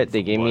same for type it? They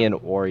of gave me an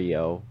wood.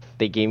 Oreo.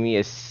 They gave me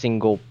a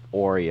single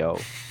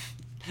Oreo.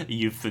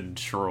 You've been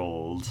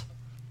trolled.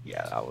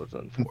 Yeah, that was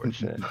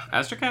unfortunate.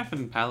 Astrocamp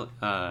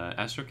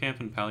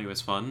and Pali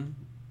was fun.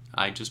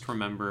 I just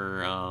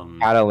remember.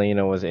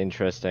 Catalina was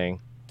interesting.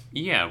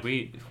 Yeah,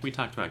 we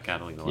talked about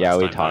Catalina last Yeah,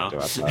 we time.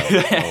 talked now. about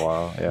that for a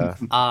while.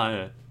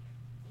 Yeah.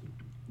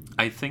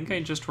 I think I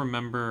just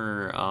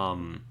remember,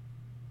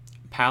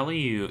 Pally,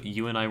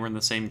 you and I were in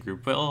the same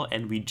group, Will,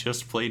 and we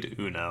just played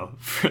Uno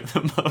for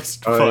the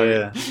most Oh, part.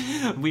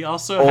 yeah. We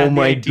also Oh had the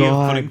my idea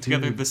of putting God,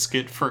 together dude. the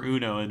skit for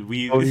Uno, and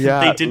Oh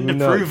yeah, they didn't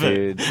Uno, approve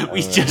dude. it. We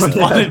I just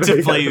remember. wanted to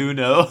I play forgot.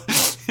 Uno.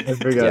 I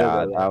forgot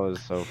Yeah, about that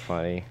was so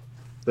funny.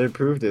 They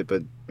approved it,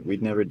 but we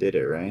never did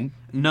it, right?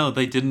 No,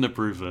 they didn't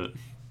approve it.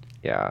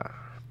 Yeah.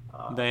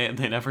 They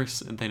never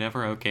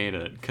okayed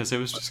it because it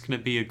was just gonna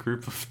be a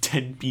group of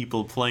 10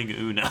 people playing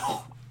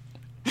Uno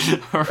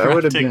around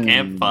would've a been-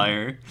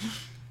 campfire.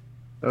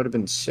 That would have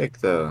been sick,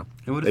 though.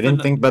 It would They have didn't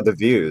been. think about the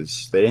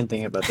views. They didn't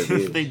think about the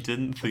views. They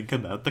didn't think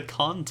about the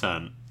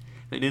content.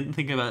 They didn't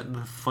think about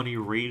the funny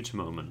rage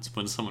moments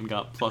when someone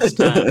got plus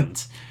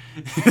 10s.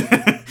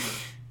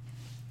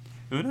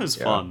 Uno's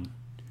Yeah. fun.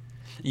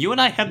 You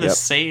and I had the Yep.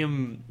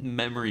 same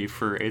memory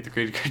for 8th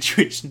grade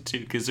graduation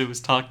too, because it was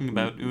talking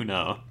about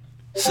Uno.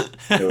 It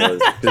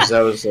was because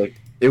that was like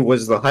it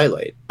was the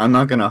highlight. I'm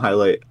not gonna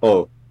highlight.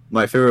 Oh,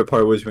 my favorite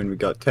part was when we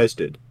got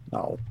tested.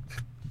 No,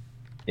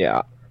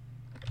 Yeah.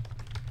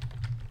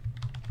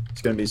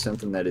 it's gonna be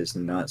something that is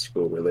not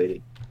school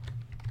related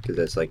because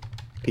that's like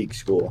peak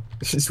school.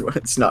 This is what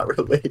it's not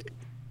related.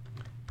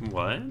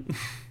 What?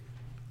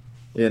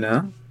 You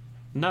know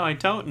No, I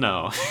don't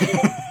know.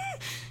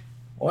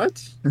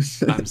 what?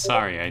 I'm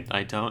sorry,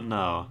 I don't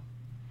know.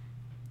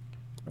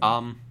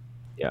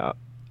 Yeah.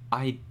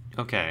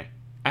 Okay.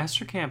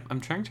 Astrocamp,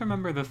 I'm trying to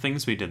remember the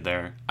things we did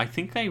there. I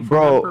think I remember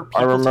Bro, people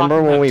I remember talking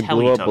when about we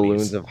blew up Teletubbies.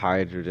 balloons of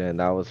hydrogen.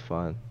 That was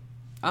fun.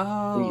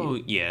 Oh,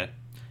 yeah.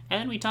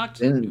 And we talked.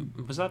 Then-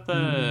 Was that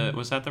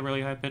the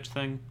really high pitch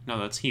thing? No,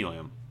 that's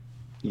helium.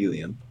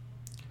 Helium.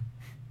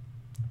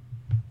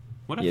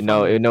 What a You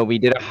know, fun. no, we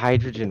did a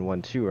hydrogen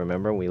one too.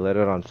 Remember? We lit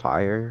it on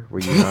fire. Were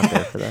you not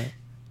there for that?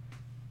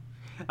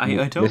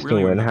 I don't Mr.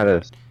 really Win remember had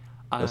that.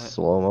 a Uh,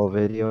 slow-mo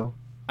video.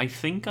 I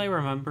think I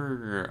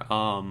remember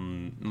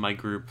my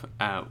group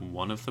at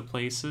one of the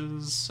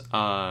places.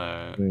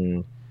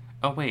 Mm.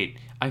 Oh wait,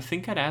 I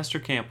think at Astor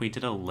Camp we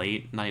did a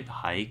late night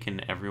hike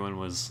and everyone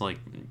was like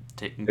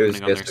It was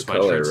putting on their guess the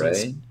color,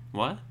 sweatshirts and right?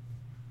 what?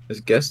 It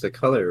was guess the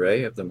color,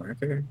 right, of the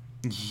marker.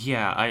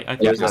 Yeah, I It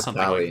think it was was a Yeah.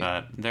 something like tally.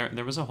 that.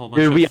 There was a whole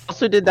bunch Dude, we of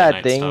also did late that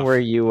night thing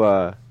where stuff. you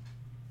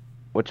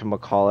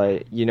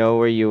whatchamacallit, you know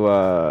where you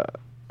I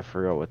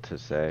forgot what to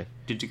say.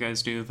 Did you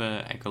guys do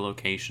the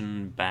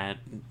echolocation bat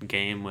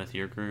game with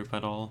your group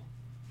at all?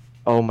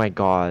 Oh my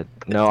God.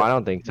 I No, I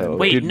don't don't think so.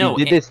 Wait, Dude, we no,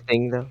 did this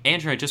thing though.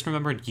 Andrew, I just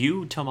remembered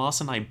you,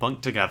 Tomas, and I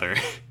bunked together.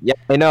 Yeah,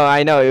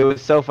 I know. It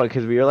was so fun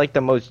because we were like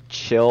the most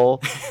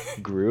chill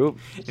group.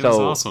 It was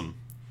So awesome.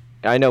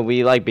 I know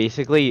we like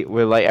basically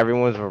we're like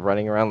everyone was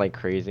running around like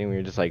crazy and we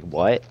were just like,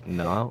 what?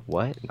 No,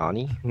 what?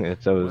 Nani?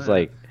 So it was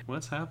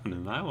What's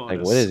happening? I want like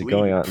to what is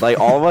going sleep. on? Like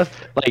all of us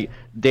like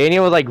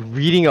Daniel was like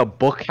reading a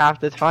book half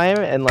the time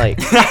and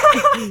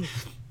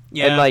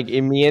Yeah,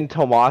 me and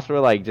Tomas were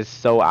like just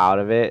so out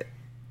of it.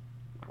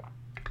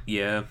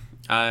 yeah.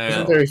 I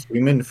Wasn't So there a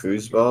human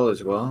foosball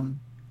as well?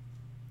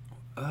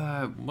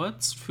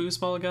 what's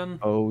foosball again?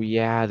 oh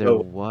yeah, there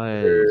Oh,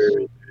 was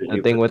where the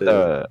you thing put with the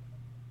the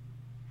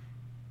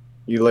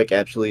you like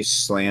actually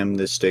slam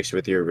the sticks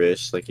with your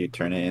wrist, like you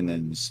turn it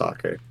in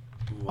soccer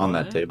on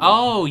that What? table.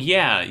 Oh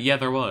yeah, yeah.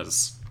 There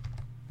was.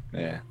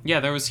 Yeah. Yeah,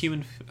 there was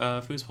human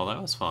foosball.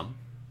 That was fun.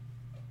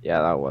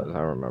 yeah that was I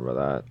remember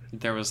that.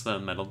 There was the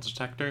metal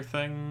detector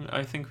thing.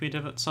 I think we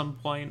did at some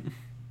point.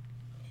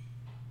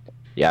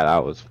 Yeah,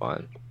 that was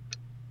fun.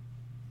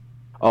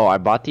 Oh, I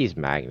bought these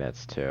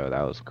magnets too.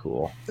 That was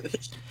cool.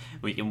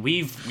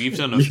 We've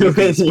done a You few and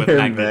things with your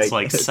magnets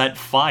like magnet. set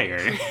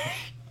fire.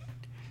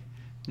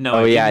 No,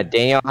 Oh I yeah, think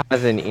Daniel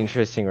has an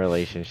interesting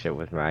relationship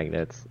with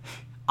magnets.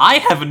 I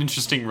have an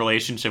interesting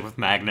relationship with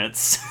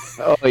magnets.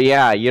 Oh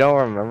yeah, you don't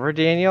remember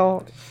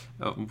Daniel?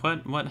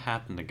 What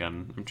happened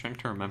again? I'm trying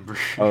to remember.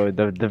 Oh,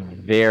 the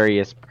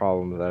various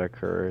problems that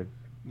occurred.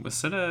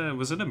 Was it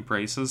a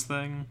braces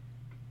thing?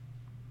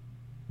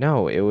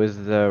 No, it was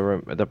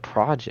the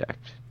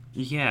project.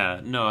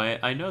 Yeah, no,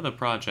 I know the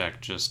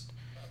project just.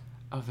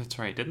 Oh, that's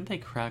right. Didn't they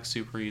crack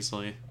super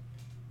easily?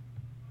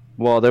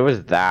 Well, there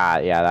was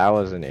that. Yeah, that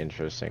was an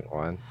interesting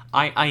one.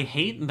 I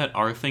hate that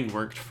our thing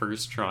worked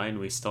first try and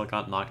we still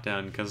got knocked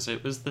down because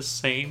it was the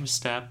same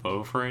step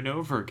over and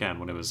over again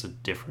when it was a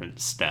different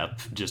step,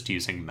 just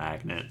using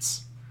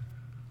magnets.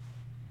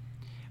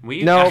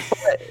 We. No,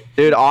 but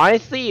dude,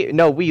 honestly,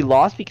 no, we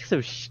lost because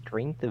of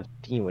strength of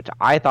team, which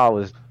I thought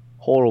was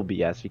total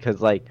BS because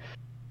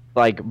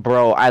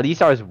bro, at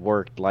least ours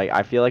worked. Like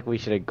I feel like we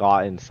should have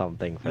gotten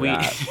something for we.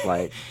 that.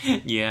 Like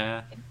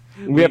Yeah.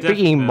 we We have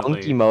freaking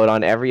monkey definitely. mode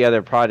on every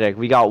other project.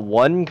 We got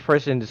one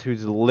person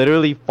who's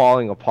literally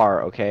falling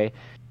apart, okay?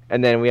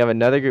 And then we have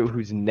another group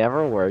who's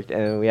never worked,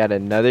 and then we had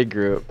another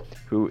group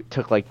who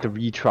took like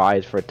 3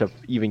 tries for it to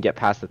even get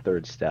past the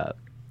third step.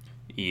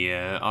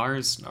 Yeah,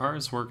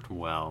 ours worked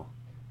well.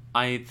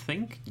 I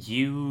think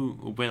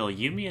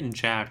Yumi and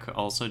Jack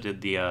also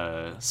did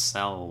the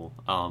cell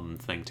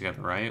thing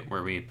together, right?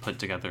 Where we put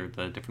together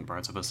the different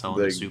parts of a cell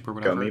into The soup or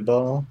gummy whatever.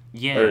 ball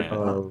or Yeah.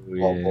 Oh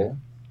yeah. ball.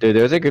 Dude,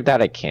 there was a group that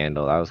had a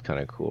candle. That was kind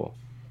of cool.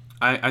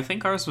 I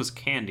think ours was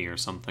candy or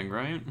something,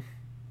 right?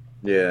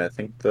 Yeah, I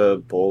think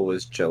the bowl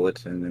was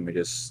gelatin and we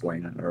just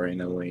slang it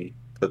randomly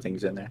put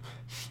things in there.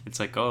 It's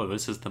like, oh,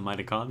 this is the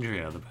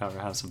mitochondria, the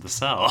powerhouse of the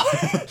cell.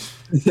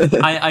 Yeah,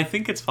 I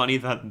think it's funny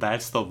that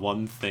that's the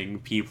one thing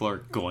people are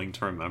going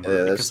to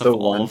remember that's because of the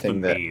all one of the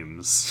thing that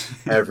memes.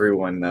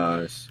 everyone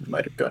knows.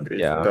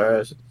 Mitochondria is the Yeah.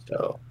 best.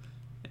 So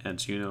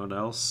And you know what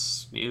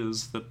else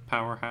is the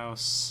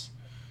powerhouse?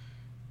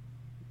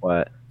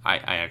 What? I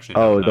actually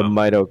don't Oh, the know.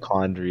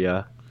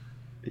 mitochondria.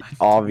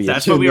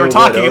 That's Obviously. what you we were know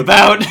what talking else?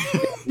 about.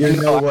 You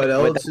know what I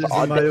know, else is the that's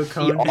the obvious.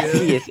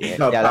 mitochondria? The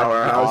Yeah, that's the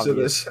powerhouse of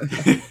obvious.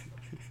 this.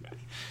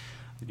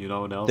 You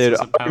know what else Dude,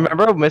 is a I power?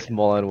 remember Miss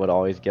Mullen would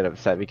always get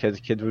upset because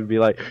kids would be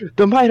like,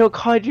 "The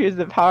mitochondria is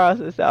the powerhouse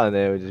of the cell," and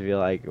then it would just be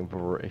like,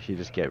 she'd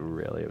just get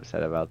really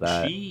upset about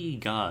that. She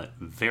got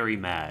very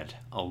mad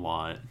a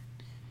lot.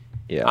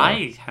 Yeah.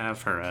 I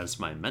have her as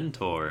my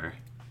mentor.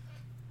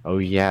 Oh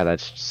yeah,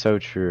 that's so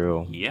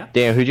true. Yep.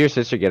 Damn, who'd your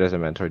sister get as a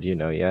mentor? Do you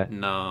know yet?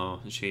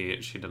 No, she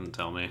didn't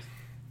tell me.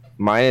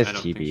 Mine is I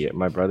don't think TBA. she.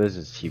 My brother's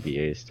is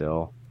TBA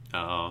still.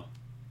 Oh,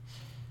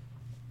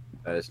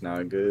 That's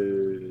not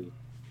good.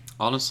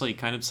 honestly,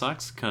 kind of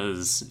sucks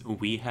because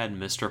we had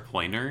Mr.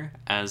 Pointer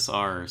as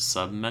our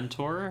sub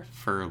mentor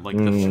for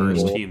like the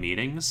first Mm. few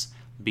meetings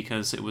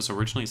because it was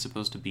originally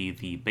supposed to be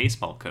the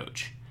baseball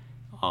coach,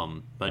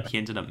 but he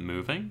ended up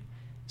moving,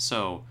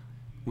 so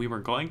we were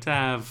going to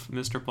have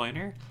Mr.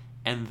 Pointer,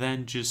 and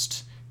then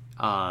just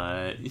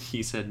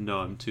he said no,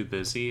 I'm too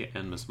busy,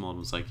 and Miss Mullen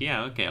was like,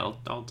 yeah, okay,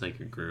 I'll take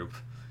a group,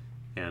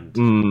 and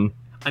Mm.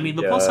 I mean,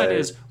 the plus side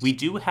is we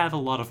do have a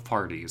lot of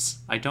parties.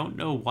 I don't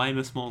know why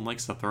Miss Mullen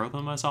likes to throw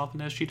them as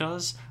often as she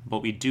does,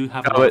 but we do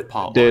have a No, lot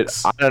of dude, I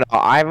potlucks. don't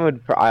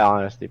know. I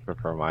honestly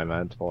prefer my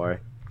mentor.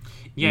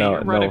 Yeah, No,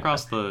 you're right no,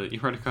 across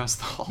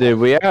the hall. dude,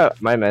 we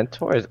have my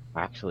mentor is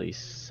actually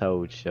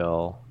so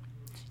chill.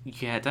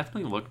 Yeah, it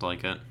definitely looked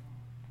like it.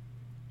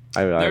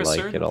 I There are like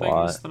it certain a things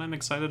lot. that I'm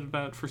excited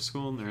about for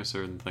school, and there are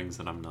certain things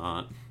that I'm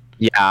not.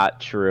 Yeah,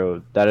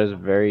 true. That is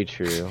very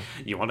true.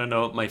 You want to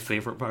know what my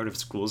favorite part of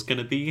school is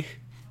gonna be?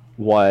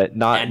 What?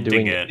 Not Ending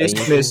doing it. anything?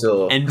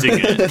 Dismissal. Ending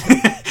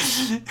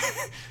it.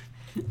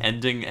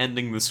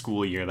 ending the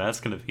school year. That's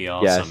gonna be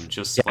awesome. Yes.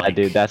 Just Yeah,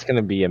 dude, like, that's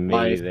gonna be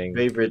My amazing.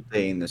 favorite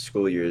day in the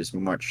school year is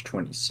March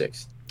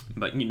 26th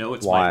but you know,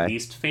 it's my Why?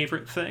 least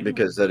favorite thing.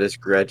 because that is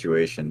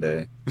graduation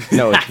day.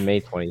 No, it's May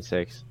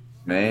 26th.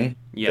 May?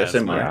 Yeah, That's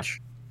it's in May. Yeah.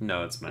 March.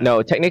 No, it's May.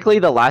 No, technically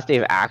the last day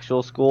of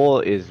actual school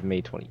is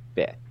May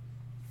 25th.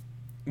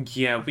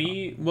 Yeah,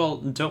 well,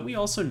 don't we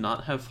also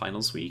not have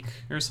finals week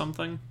or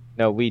something?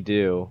 No, we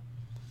do.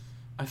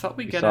 I thought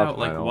we We get still have out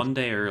like finals. one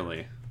day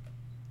early.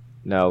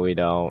 No, we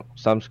don't.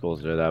 Some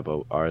schools do that,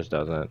 but ours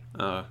doesn't.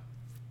 Uh,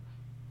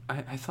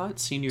 I thought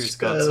seniors Let's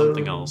got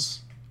something go.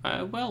 else.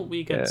 Well,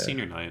 we get Yeah.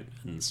 senior night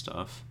and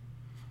stuff.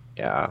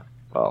 Yeah.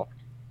 Well,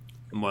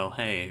 Well,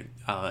 hey,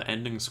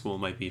 ending school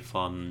might be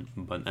fun,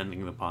 but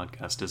ending the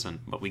podcast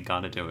isn't. But we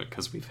gotta do it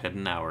because we've hit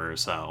an hour or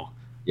so. So,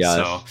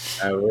 yes.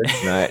 Hour.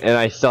 And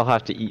I still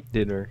have to eat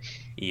dinner.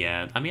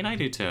 yeah, I mean, I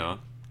do too.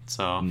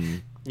 So,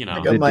 Mm. you I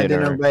know, got The my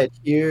dinner dinner. right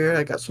here.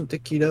 I got some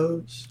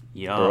taquitos.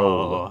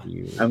 Bro, look yo, at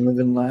you. I'm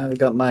living live. I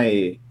got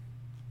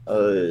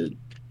uh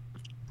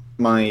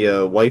my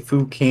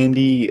waifu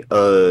candy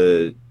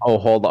Oh,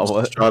 hold on.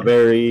 What?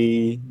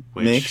 strawberry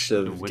mix which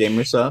of Gamer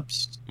which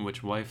Subs.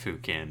 which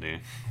waifu candy?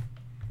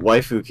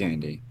 Waifu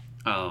candy.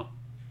 Oh,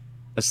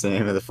 That's the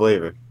name of the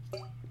flavor.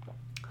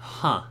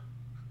 huh.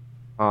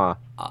 Huh.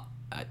 Uh,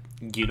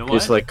 you know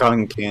Just what? like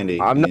cotton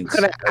candy. I'm And not it's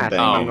gonna so ask. I'm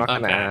Oh, banging. not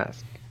gonna okay.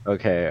 ask.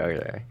 Okay,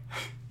 okay.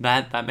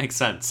 That makes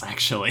sense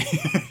actually.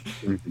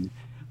 Mhm.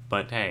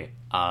 But hey,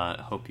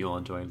 hope you all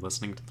enjoyed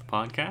listening to the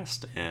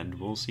podcast, and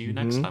we'll see you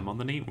next Mm-hmm. time on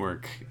the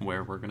Neetwork,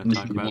 where we're gonna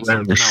talk about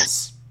Whatever. something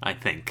else. I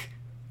think.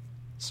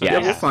 So Yeah,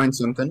 we'll Yes. find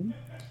something.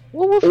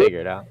 We'll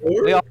figure it out.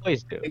 We Or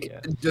always do. like, Yeah.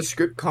 the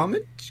script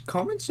comment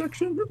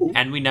section. Ooh.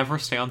 And we never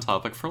stay on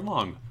topic for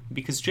long,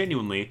 because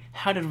genuinely,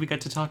 how did we get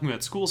to talking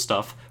about school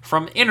stuff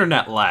from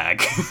internet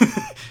lag?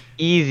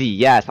 Easy.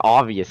 Yes.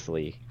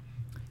 Obviously.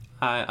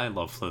 I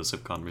love flows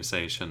of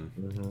conversation.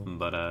 Mm-hmm.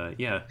 But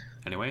yeah.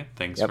 Anyway,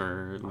 thanks Yep.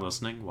 for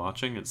listening,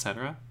 watching,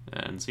 etc.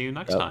 And see you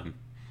next Yep. time.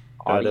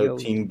 Shout out Audio.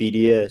 Team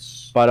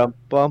BDS. Bum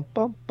bum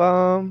bum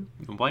bum.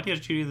 Why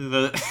did you do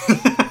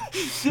the...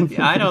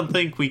 I don't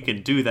think we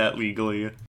can do that legally.